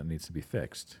thing that needs to be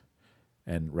fixed,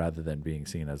 and rather than being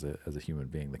seen as a human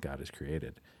being that God has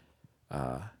created,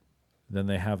 then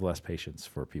they have less patience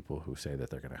for people who say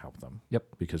that they're going to help them. Yep.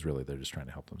 Because really they're just trying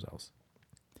to help themselves.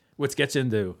 Which gets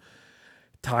into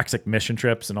toxic mission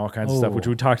trips and all kinds of stuff, which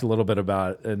we talked a little bit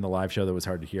about in the live show that was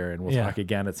hard to hear, and we'll talk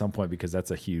again at some point because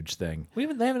that's a huge thing.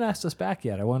 They haven't asked us back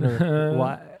yet. I wonder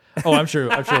why. Oh, I'm sure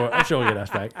we'll get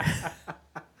asked back.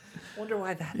 Wonder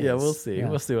why that is. Yeah, we'll see. Yeah.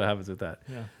 We'll see what happens with that.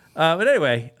 Yeah. But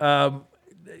anyway,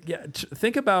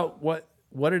 think about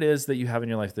what it is that you have in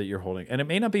your life that you're holding, and it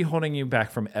may not be holding you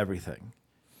back from everything.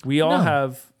 We all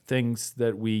have things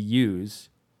that we use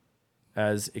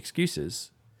as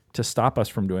excuses to stop us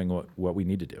from doing what we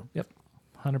need to do. Yep,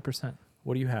 100%.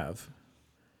 What do you have?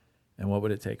 And what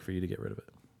would it take for you to get rid of it?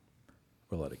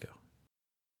 Or let it go?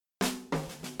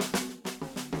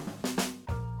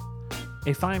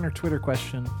 A finer Twitter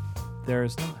question there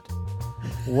is not.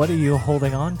 What are you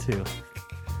holding on to?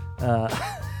 That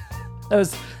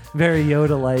was very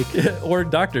Yoda-like. Or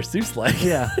Dr. Seuss-like.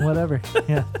 Yeah, whatever.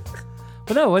 Yeah.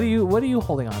 But no, what are you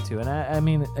holding on to? And I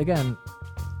mean, again,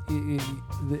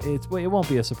 it won't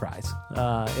be a surprise.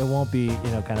 It won't be,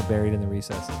 kind of buried in the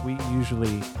recesses. We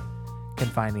usually can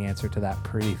find the answer to that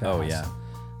pretty fast. Oh, yeah.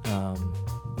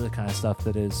 The kind of stuff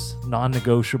that is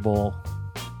non-negotiable,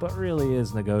 but really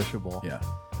is negotiable. Yeah.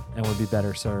 And would be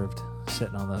better served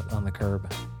sitting on the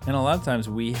curb. And a lot of times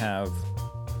we have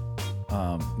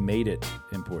made it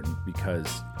important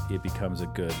because it becomes a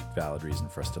good, valid reason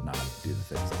for us to not do the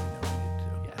things that we know we need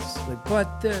to do.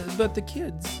 Yes. But the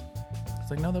kids...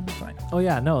 Like, no, they'll be fine. Oh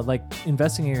yeah, no, like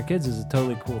investing in your kids is a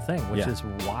totally cool thing, which Yeah. is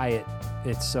why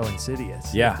it's so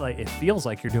insidious. Yeah. It feels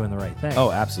like you're doing the right thing.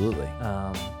 Oh, absolutely.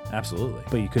 Absolutely.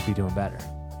 But you could be doing better,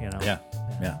 Yeah.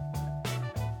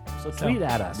 So tweet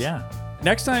at us. Yeah.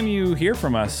 Next time you hear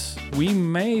from us, we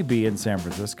may be in San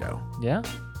Francisco. Yeah.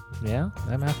 Yeah.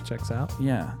 That math checks out.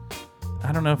 Yeah.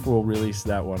 I don't know if we'll release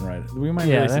that one right. We might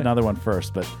release another one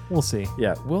first, but we'll see.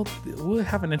 Yeah, we'll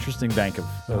have an interesting bank of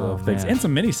things, man. and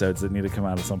some minisodes that need to come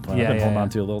out at some point. Yeah, I've been holding on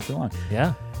to a little too long.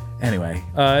 Yeah. Anyway,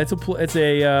 it's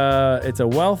a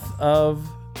wealth of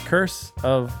curse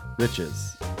of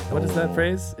riches. What is that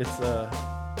phrase? It's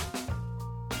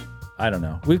I don't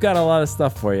know. We've got a lot of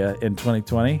stuff for you in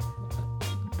 2020.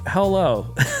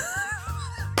 Hello.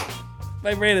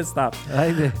 My brain has stopped.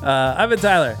 I've been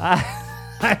Tyler.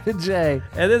 I'm Jay.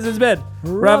 And this has been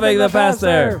Roughing the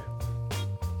Pastor.